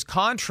final year of his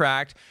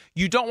contract.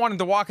 You don't want him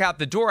to walk out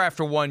the door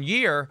after 1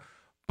 year,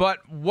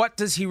 but what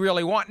does he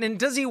really want? And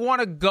does he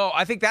want to go?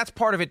 I think that's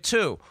part of it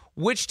too.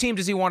 Which team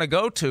does he want to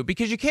go to?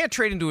 Because you can't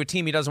trade into a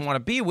team he doesn't want to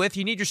be with.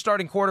 You need your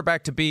starting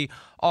quarterback to be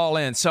all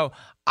in. So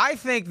I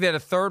think that a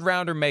third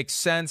rounder makes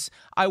sense.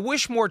 I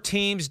wish more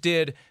teams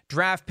did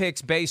draft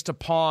picks based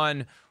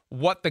upon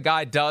what the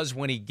guy does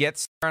when he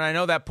gets there. And I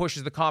know that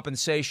pushes the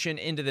compensation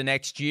into the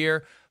next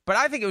year. But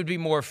I think it would be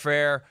more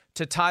fair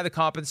to tie the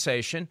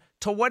compensation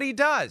to what he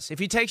does. If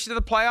he takes you to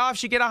the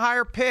playoffs, you get a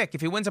higher pick.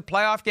 If he wins a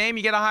playoff game,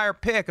 you get a higher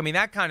pick. I mean,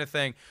 that kind of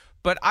thing.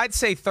 But I'd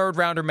say third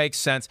rounder makes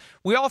sense.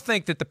 We all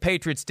think that the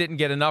Patriots didn't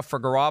get enough for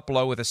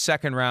Garoppolo with a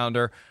second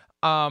rounder.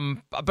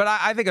 But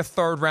I think a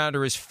third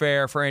rounder is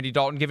fair for Andy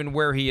Dalton, given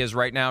where he is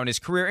right now in his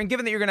career, and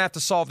given that you're going to have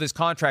to solve this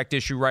contract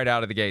issue right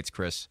out of the gates,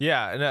 Chris.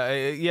 Yeah,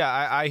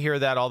 I hear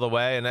that all the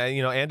way, and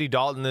Andy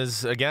Dalton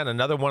is again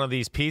another one of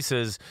these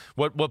pieces.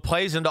 What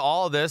plays into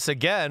all of this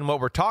again?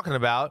 What we're talking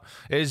about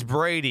is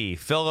Brady,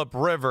 Phillip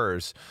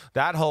Rivers,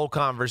 that whole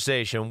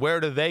conversation. Where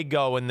do they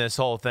go in this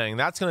whole thing?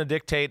 That's going to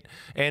dictate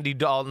Andy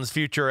Dalton's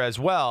future as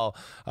well.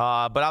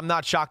 But I'm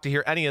not shocked to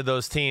hear any of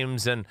those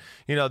teams, and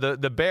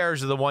the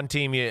Bears are the one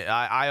team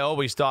I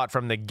always thought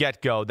from the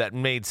get-go that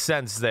made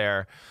sense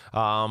there.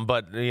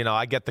 But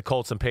I get the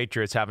Colts and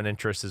Patriots have an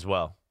interest as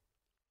well.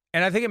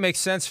 And I think it makes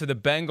sense for the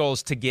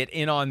Bengals to get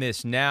in on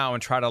this now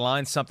and try to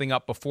line something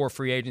up before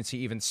free agency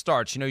even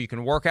starts. You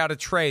can work out a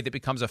trade that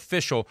becomes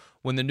official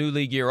when the new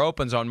league year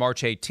opens on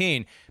March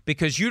 18,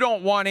 because you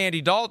don't want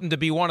Andy Dalton to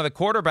be one of the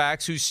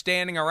quarterbacks who's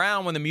standing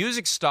around when the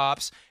music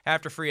stops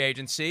after free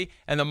agency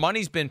and the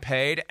money's been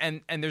paid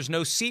and there's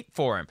no seat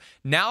for him.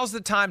 Now's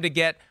the time to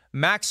get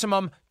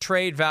maximum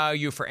trade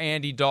value for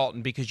Andy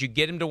Dalton, because you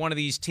get him to one of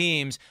these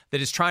teams that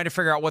is trying to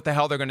figure out what the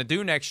hell they're going to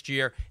do next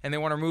year, and they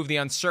want to remove the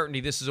uncertainty.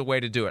 This is a way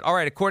to do it. All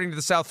right, according to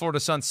the South Florida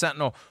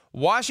Sun-Sentinel,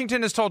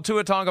 Washington has told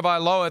Tua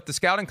Tagovailoa at the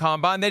scouting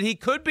combine that he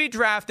could be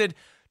drafted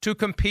to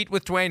compete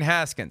with Dwayne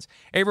Haskins.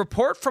 A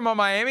report from a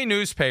Miami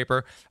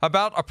newspaper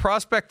about a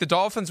prospect the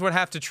Dolphins would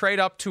have to trade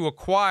up to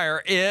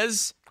acquire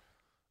is...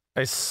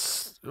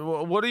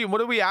 What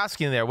are we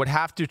asking there? Would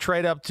have to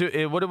trade up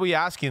to... What are we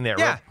asking there?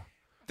 Yeah.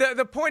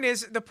 The point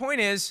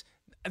is,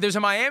 there's a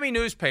Miami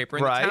newspaper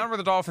in the town where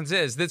the Dolphins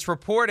is that's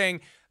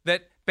reporting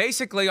that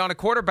basically on a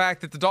quarterback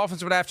that the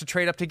Dolphins would have to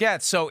trade up to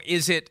get. So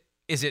is it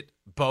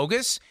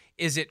bogus?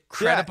 Is it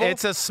credible? Yeah,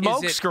 it's a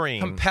smoke Is it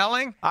screen.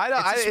 Compelling?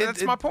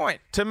 That's my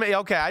point. To me,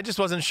 okay, I just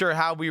wasn't sure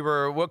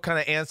what kind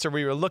of answer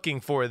we were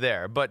looking for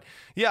there. But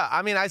yeah,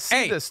 I mean, I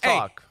see this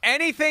talk.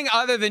 Anything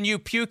other than you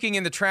puking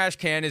in the trash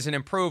can is an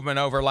improvement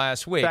over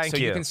last week. Thank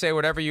you. You can say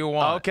whatever you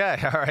want. Okay,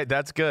 all right,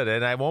 that's good.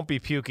 And I won't be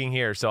puking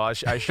here, so I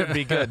should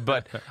be good.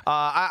 But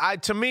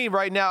to me,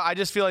 right now, I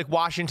just feel like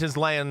Washington's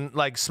laying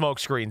like smoke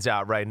screens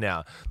out right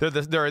now.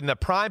 They're in the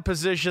prime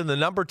position, the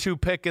number 2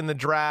 pick in the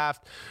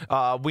draft.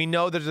 We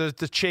know that there's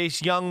the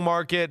Chase Young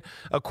market.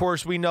 Of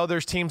course, we know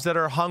there's teams that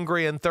are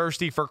hungry and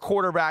thirsty for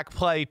quarterback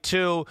play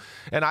too.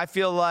 And I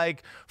feel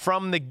like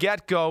from the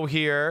get-go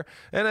here,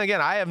 and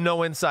again, I have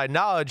no inside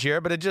knowledge here,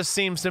 but it just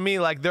seems to me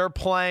like they're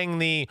playing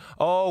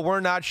we're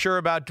not sure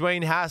about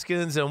Dwayne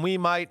Haskins, and we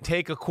might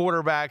take a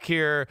quarterback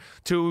here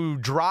to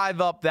drive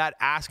up that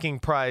asking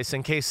price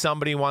in case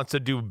somebody wants to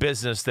do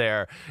business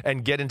there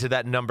and get into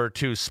that number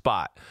 2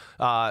 spot.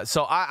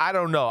 So I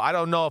don't know. I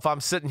don't know if I'm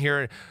sitting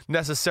here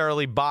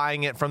necessarily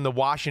buying it from the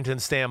Washington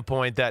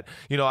standpoint that,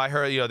 I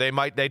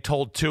heard, they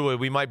told Tua,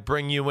 we might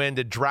bring you in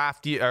to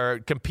draft you or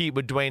compete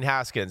with Dwayne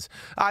Haskins.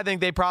 I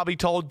think they probably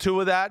told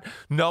Tua that,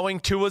 knowing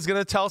Tua's going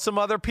to tell some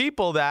other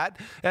people that,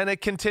 and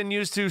it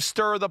continues to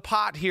stir the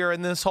pot here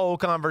in this whole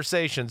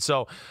conversation.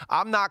 So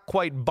I'm not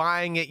quite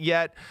buying it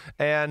yet,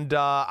 and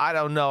I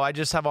don't know. I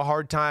just have a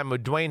hard time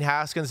with Dwayne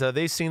Haskins. Have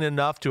they seen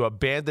enough to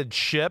abandon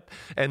ship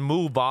and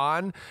move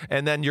on,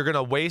 and then you're going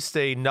to waste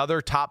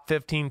another top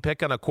 15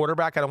 pick on a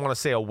quarterback? I don't want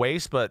to say a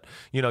waste, but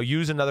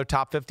use another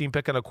top 15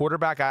 pick on a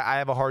quarterback. I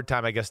have a hard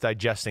time, I guess,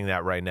 digesting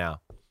that right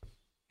now.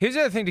 Here's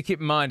the other thing to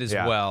keep in mind as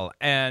well,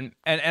 and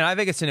I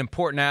think it's an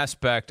important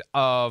aspect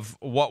of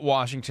what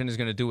Washington is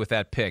going to do with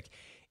that pick.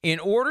 In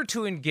order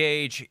to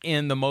engage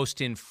in the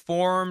most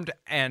informed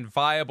and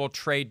viable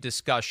trade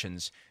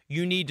discussions,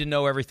 you need to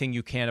know everything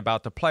you can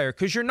about the player,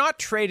 because you're not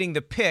trading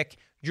the pick,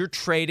 you're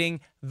trading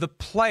the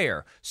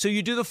player. So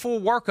you do the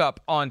full workup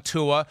on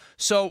Tua.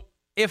 So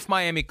if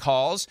Miami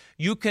calls,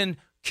 you can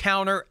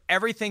counter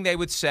everything they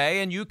would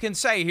say, and you can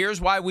say, here's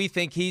why we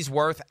think he's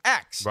worth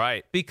X.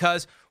 Right.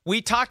 Because we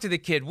talked to the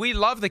kid. We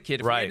love the kid.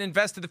 If we had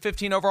invested the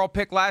 15 overall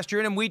pick last year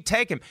in him, we'd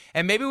take him.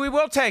 And maybe we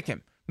will take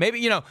him.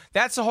 Maybe,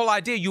 that's the whole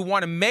idea. You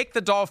want to make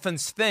the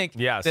Dolphins think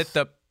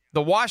that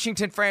the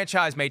Washington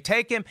franchise may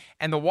take him,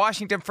 and the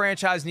Washington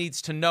franchise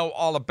needs to know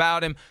all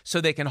about him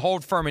so they can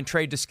hold firm in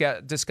trade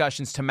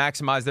discussions to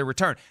maximize their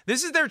return.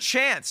 This is their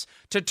chance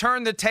to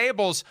turn the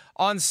tables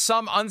on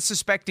some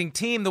unsuspecting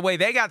team the way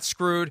they got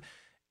screwed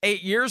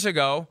 8 years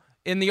ago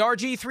in the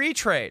RG3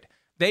 trade.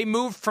 They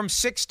moved from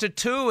 6 to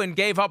 2 and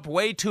gave up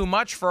way too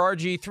much for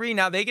RG3.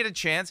 Now they get a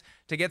chance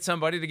to get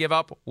somebody to give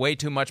up way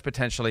too much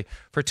potentially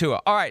for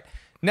Tua. All right,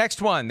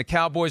 next one. The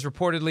Cowboys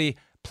reportedly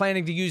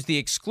planning to use the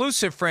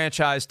exclusive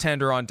franchise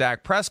tender on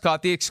Dak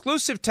Prescott. The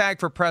exclusive tag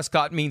for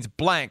Prescott means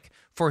blank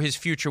for his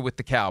future with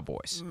the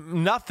Cowboys.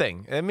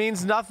 Nothing. It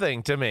means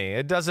nothing to me.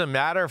 It doesn't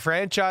matter.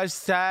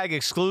 Franchise tag,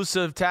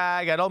 exclusive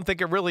tag. I don't think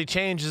it really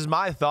changes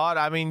my thought.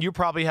 I mean, you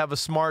probably have a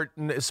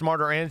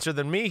smarter answer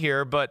than me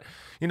here, but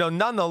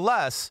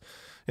nonetheless,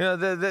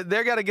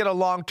 they got to get a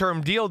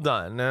long-term deal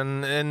done.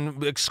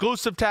 And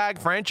exclusive tag,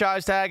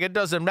 franchise tag, it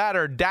doesn't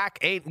matter. Dak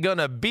ain't going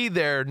to be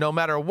there no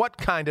matter what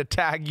kind of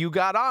tag you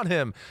got on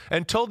him.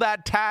 Until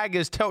that tag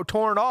is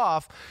torn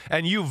off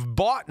and you've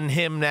bought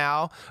him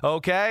now,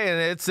 okay, and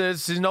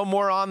it's no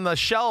more on the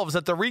shelves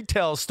at the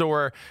retail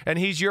store and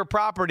he's your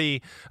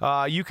property,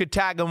 you could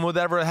tag him with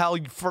whatever the hell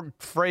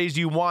phrase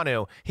you want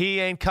to. He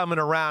ain't coming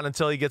around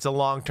until he gets a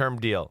long-term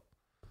deal.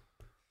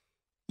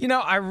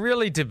 I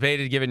really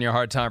debated giving you a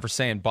hard time for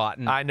saying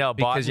Boughton. I know,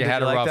 because you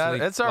had a rough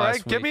week. It's all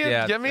right. Give me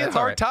a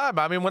hard time.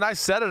 I mean, when I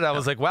said it, I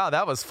was like, wow,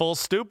 that was full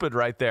stupid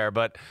right there.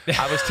 But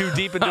I was too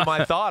deep into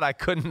my thought. I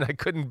couldn't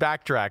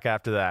backtrack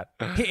after that.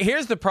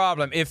 Here's the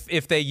problem.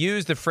 If they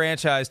use the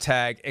franchise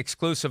tag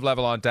exclusive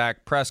level on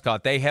Dak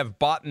Prescott, they have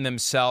bought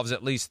themselves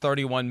at least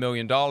 $31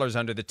 million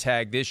under the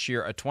tag this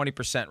year, a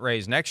 20%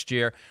 raise next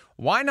year.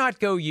 Why not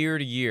go year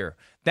to year?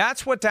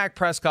 That's what Dak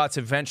Prescott's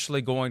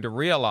eventually going to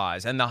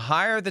realize. And the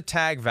higher the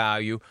tag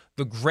value,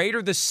 the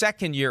greater the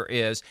second year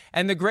is,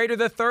 and the greater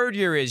the third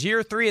year is.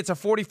 Year 3, it's a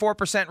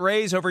 44%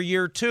 raise over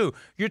year 2.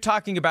 You're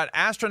talking about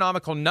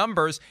astronomical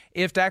numbers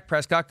if Dak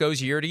Prescott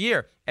goes year to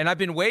year. And I've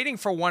been waiting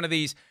for one of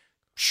these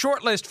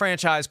shortlist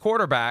franchise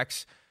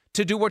quarterbacks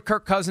to do what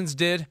Kirk Cousins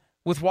did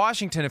with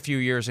Washington a few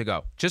years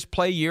ago. Just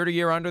play year to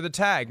year under the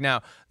tag.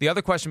 Now, the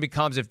other question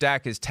becomes, if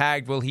Dak is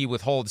tagged, will he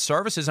withhold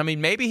services? I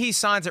mean, maybe he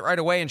signs it right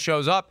away and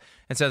shows up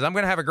and says, I'm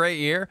going to have a great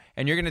year,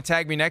 and you're going to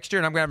tag me next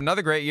year, and I'm going to have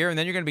another great year, and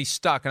then you're going to be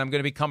stuck, and I'm going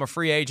to become a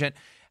free agent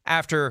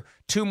after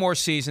 2 more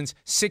seasons,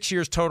 6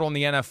 years total in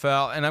the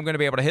NFL, and I'm going to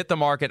be able to hit the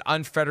market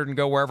unfettered and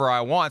go wherever I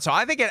want. So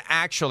I think it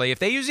actually, if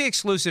they use the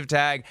exclusive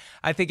tag,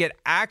 I think it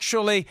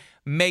actually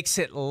makes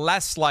it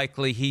less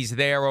likely he's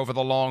there over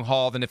the long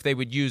haul than if they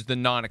would use the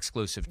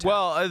non-exclusive tag.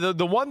 Well,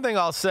 the one thing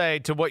I'll say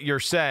to what you're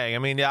saying, I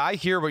mean, yeah, I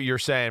hear what you're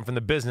saying from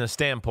the business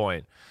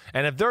standpoint.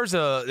 And if there's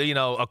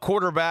a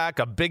quarterback,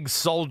 a big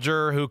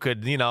soldier who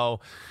could,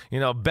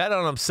 bet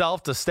on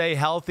himself to stay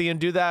healthy and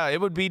do that,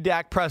 it would be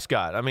Dak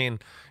Prescott. I mean,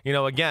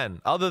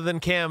 again, other than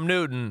Cam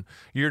Newton,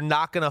 you're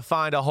not going to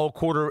find a whole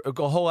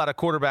lot of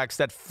quarterbacks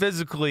that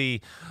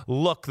physically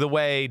look the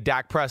way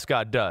Dak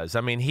Prescott does.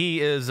 I mean,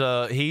 he's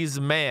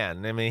a man.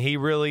 I mean, he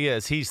really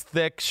is. He's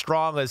thick,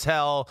 strong as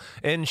hell,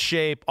 in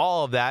shape,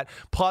 all of that.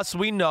 Plus,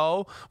 we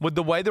know with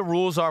the way the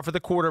rules are for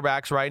the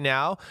quarterbacks right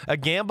now, a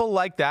gamble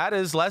like that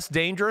is less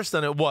dangerous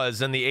than it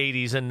was in the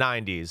 80s and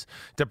 90s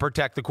to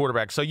protect the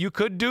quarterback. So you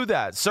could do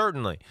that,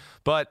 certainly.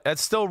 But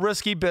it's still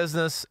risky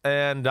business,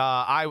 and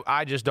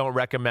I just don't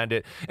recommend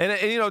it. And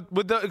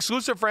with the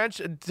exclusive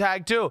franchise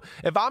tag, too,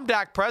 if I'm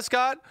Dak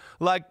Prescott,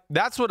 like,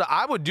 that's what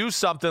I would do,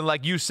 something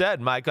like you said,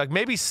 Mike. Like,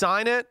 maybe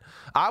sign it.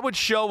 I would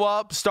show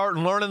up, start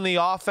learning the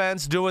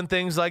offense, doing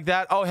things like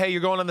that. Oh, hey,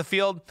 you're going on the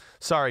field?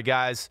 Sorry,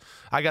 guys.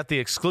 I got the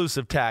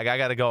exclusive tag. I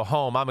got to go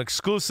home. I'm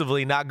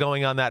exclusively not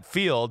going on that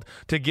field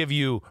to give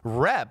you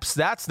reps.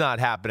 That's not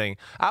happening.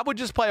 I would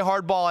just play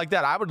hardball like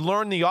that. I would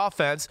learn the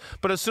offense,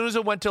 but as soon as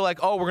it went to, like,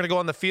 oh, we're going to go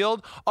on the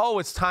field, oh,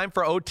 it's time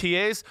for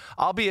OTAs,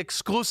 I'll be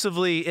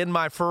exclusively in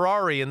my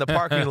Ferrari in the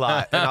parking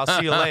lot, and I'll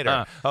see you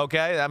later.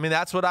 Okay? I mean,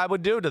 that's what I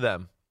would do to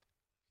them.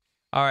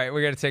 All right,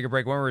 we're going to take a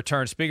break. When we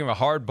return, speaking of a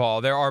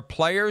hardball, there are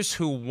players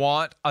who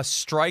want a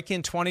strike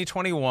in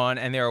 2021,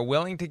 and they are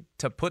willing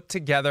to put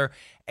together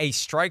a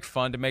strike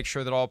fund to make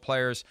sure that all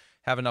players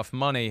have enough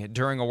money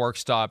during a work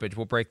stoppage.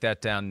 We'll break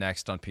that down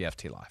next on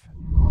PFT Live.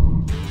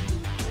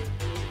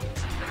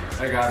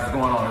 Hey, guys, what's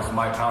going on? This is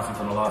Mike Pouncey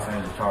from the Los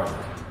Angeles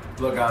Chargers.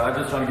 Look, guys, I'm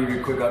just trying to give you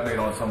a quick update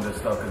on some of this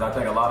stuff because I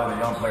think a lot of the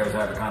young players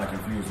have kind of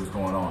confused what's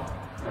going on.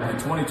 In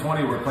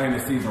 2020, we're playing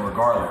this season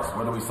regardless,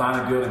 whether we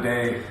sign a deal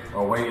today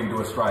or wait and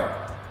do a strike.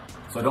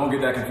 So don't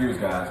get that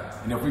confused, guys.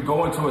 And if we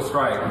go into a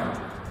strike,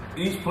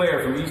 each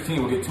player from each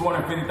team will get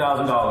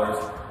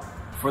 $250,000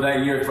 for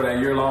that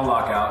year-long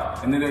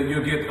lockout, and then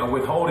you'll get a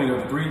withholding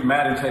of 3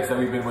 Madden checks that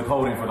we've been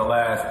withholding for the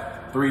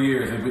last 3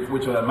 years,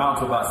 which would amount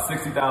to about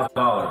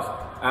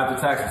 $60,000.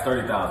 After tax is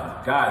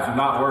 $30,000. Guys, do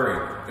not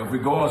worry. If we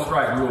go on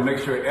strike, we will make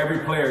sure every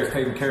player is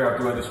taken care of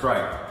throughout the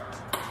strike.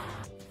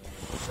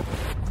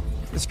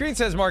 The screen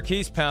says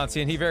Marquise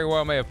Pouncey, and he very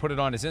well may have put it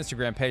on his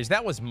Instagram page.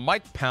 That was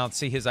Mike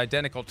Pouncey, his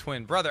identical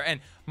twin brother.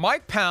 And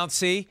Mike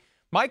Pouncey,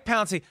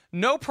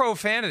 no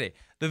profanity.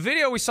 The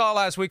video we saw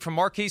last week from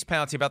Marquise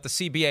Pouncey about the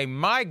CBA,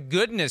 my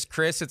goodness,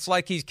 Chris, it's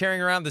like he's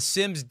carrying around the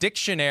Sims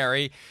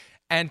dictionary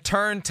and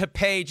turned to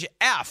page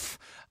F.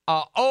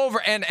 Over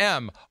and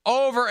M,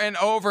 over and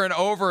over and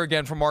over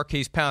again from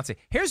Marquise Pouncey.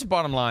 Here's the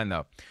bottom line,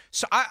 though.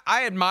 So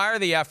I admire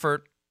the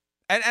effort.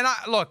 And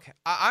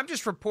I'm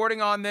just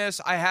reporting on this.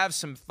 I have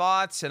some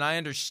thoughts, and I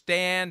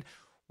understand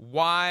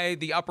why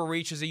the upper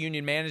reaches of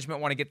union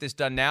management want to get this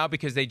done now,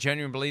 because they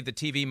genuinely believe the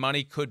TV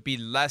money could be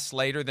less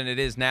later than it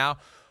is now.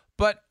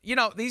 But,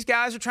 these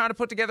guys are trying to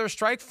put together a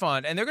strike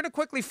fund, and they're going to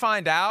quickly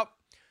find out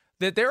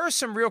that there are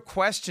some real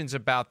questions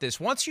about this.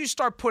 Once you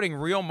start putting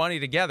real money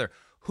together,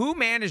 who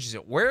manages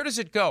it? Where does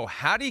it go?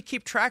 How do you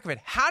keep track of it?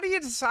 How do you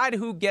decide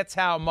who gets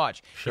how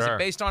much? Sure. Is it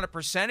based on a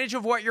percentage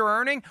of what you're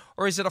earning,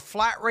 or is it a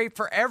flat rate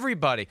for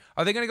everybody?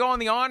 Are they going to go on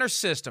the honor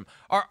system?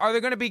 Are there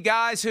going to be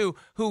guys who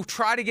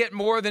try to get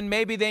more than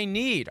maybe they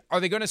need? Are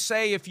they going to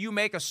say if you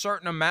make a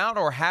certain amount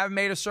or have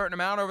made a certain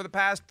amount over the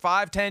past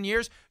 5-10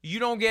 years, you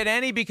don't get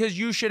any because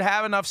you should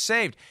have enough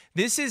saved?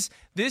 This is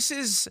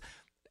the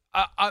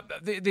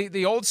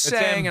old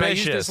saying, and I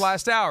used this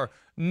last hour,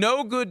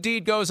 no good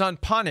deed goes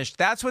unpunished.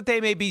 That's what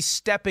they may be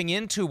stepping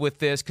into with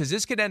this, because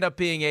this could end up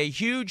being a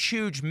huge,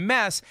 huge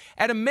mess,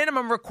 at a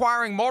minimum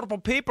requiring multiple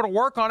people to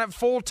work on it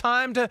full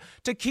time to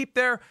keep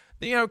their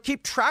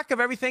keep track of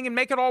everything and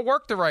make it all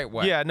work the right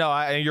way. Yeah,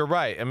 no, you're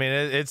right. I mean,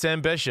 it's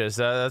ambitious.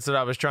 That's what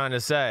I was trying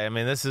to say. I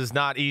mean, this is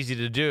not easy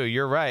to do.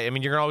 You're right. I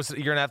mean, you're going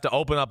to have to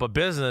open up a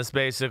business,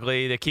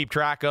 basically, to keep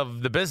track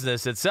of the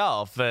business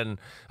itself, and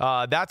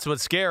that's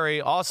what's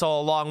scary. Also,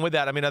 along with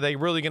that, I mean, are they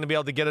really going to be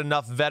able to get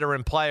enough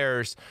veteran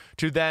players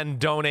to then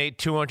donate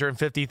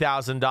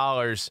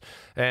 $250,000?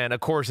 And, of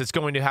course, it's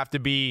going to have to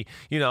be,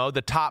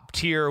 the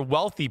top-tier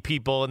wealthy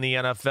people in the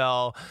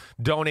NFL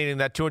donating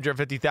that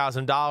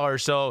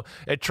 $250,000, so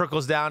it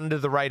trickles down into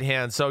the right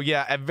hand. So,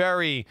 yeah, a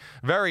very,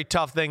 very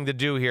tough thing to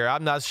do here.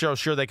 I'm not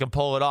sure they can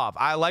pull it off.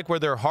 I like where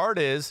their heart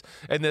is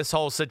in this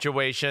whole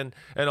situation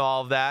and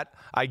all of that.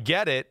 I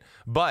get it.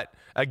 But,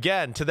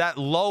 again, to that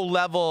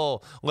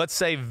low-level, let's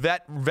say,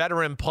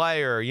 veteran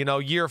player,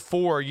 year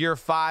 4, year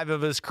 5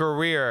 of his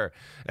career,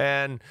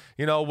 and,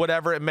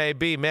 whatever it may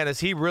be, man,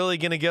 is he really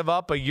going to give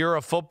up a year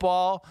of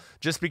football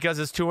just because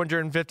it's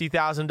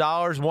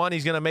 $250,000? One,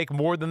 he's going to make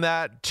more than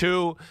that.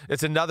 Two,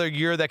 it's another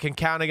year that can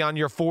count on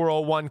your $4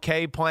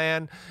 401k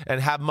plan and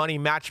have money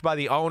matched by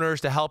the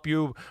owners to help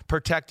you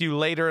protect you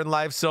later in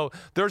life. So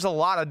there's a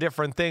lot of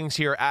different things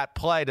here at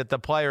play that the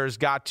players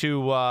got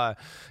to,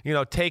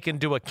 take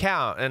into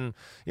account. And,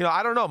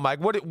 I don't know, Mike,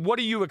 what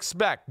do you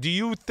expect? Do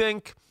you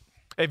think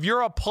if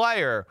you're a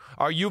player,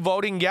 are you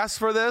voting yes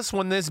for this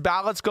when these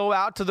ballots go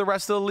out to the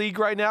rest of the league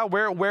right now?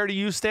 Where do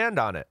you stand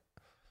on it?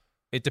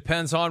 It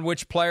depends on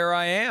which player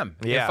I am.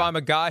 Yeah. If I'm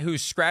a guy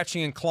who's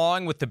scratching and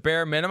clawing with the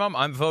bare minimum,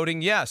 I'm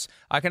voting yes.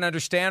 I can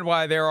understand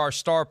why there are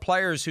star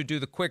players who do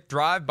the quick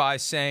drive-by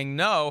saying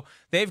no.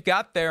 They've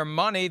got their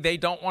money. They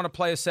don't want to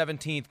play a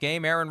 17th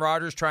game. Aaron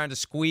Rodgers trying to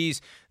squeeze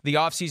the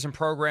offseason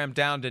program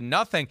down to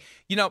nothing.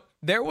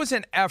 There was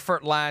an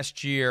effort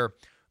last year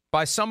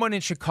by someone in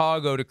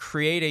Chicago to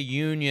create a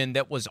union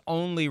that was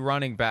only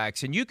running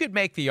backs. And you could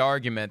make the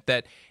argument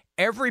that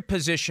every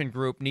position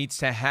group needs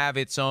to have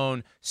its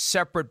own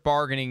separate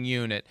bargaining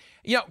unit.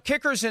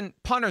 Kickers and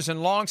punters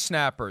and long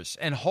snappers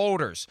and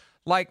holders.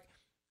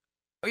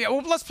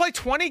 Let's play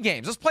 20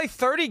 games. Let's play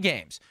 30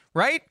 games,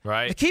 right?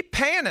 Right. They keep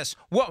paying us.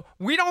 Well,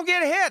 we don't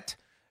get hit.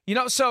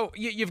 So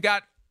you've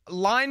got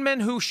linemen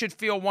who should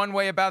feel one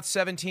way about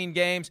 17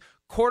 games.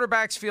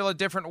 Quarterbacks feel a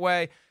different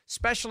way.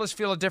 Specialists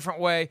feel a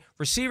different way.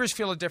 Receivers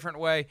feel a different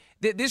way.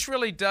 This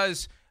really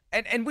does,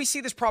 and we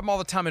see this problem all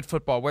the time in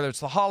football, whether it's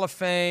the Hall of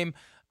Fame,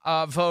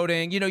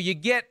 voting. You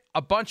get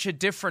a bunch of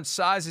different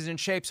sizes and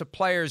shapes of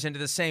players into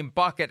the same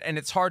bucket, and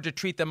it's hard to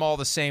treat them all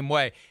the same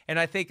way. And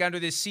I think under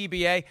this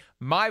CBA,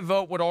 my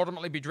vote would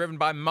ultimately be driven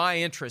by my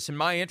interests, and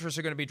my interests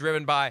are going to be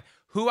driven by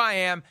who I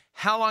am,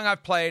 how long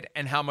I've played,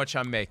 and how much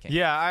I'm making.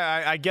 Yeah,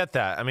 I get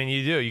that. I mean,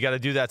 you do. You got to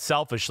do that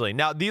selfishly.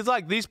 Now,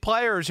 these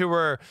players who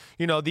were,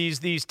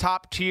 these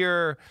top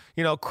tier,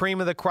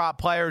 cream of the crop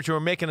players who are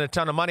making a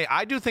ton of money,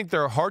 I do think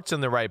their heart's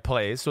in the right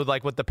place with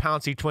what the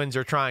Pouncey twins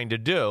are trying to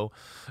do.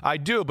 I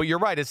do, but you're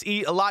right. It's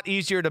a lot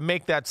easier to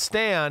make that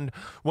stand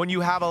when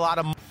you have a lot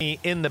of money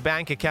in the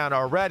bank account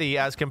already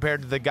as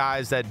compared to the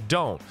guys that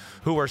don't,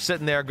 who are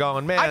sitting there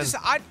going, man.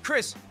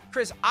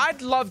 Chris,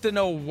 I'd love to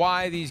know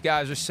why these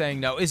guys are saying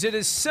no. Is it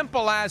as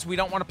simple as we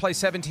don't want to play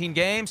 17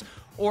 games,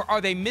 or are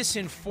they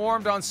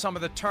misinformed on some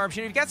of the terms?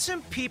 You've got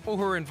some people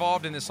who are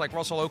involved in this, like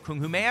Russell Okung,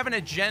 who may have an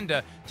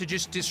agenda to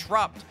just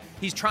disrupt.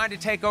 He's trying to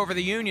take over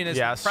the union as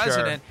the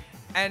president.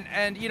 Sure.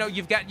 And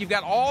you've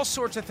got all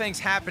sorts of things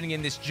happening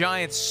in this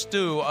giant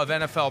stew of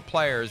NFL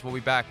players. We'll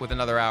be back with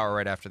another hour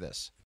right after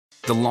this.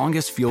 The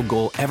longest field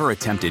goal ever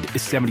attempted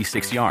is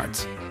 76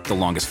 yards. The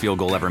longest field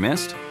goal ever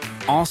missed?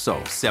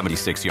 Also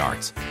 76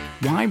 yards.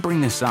 Why bring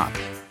this up?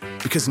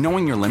 Because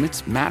knowing your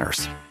limits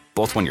matters,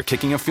 both when you're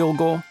kicking a field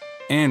goal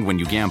and when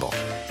you gamble.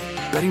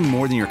 Betting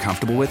more than you're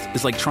comfortable with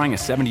is like trying a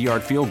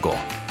 70-yard field goal.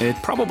 It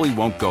probably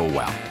won't go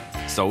well.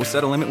 So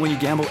set a limit when you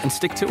gamble and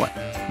stick to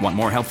it. Want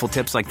more helpful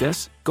tips like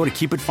this? Go to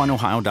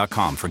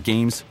keepitfunohio.com for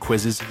games,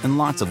 quizzes, and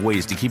lots of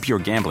ways to keep your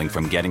gambling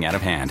from getting out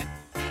of hand.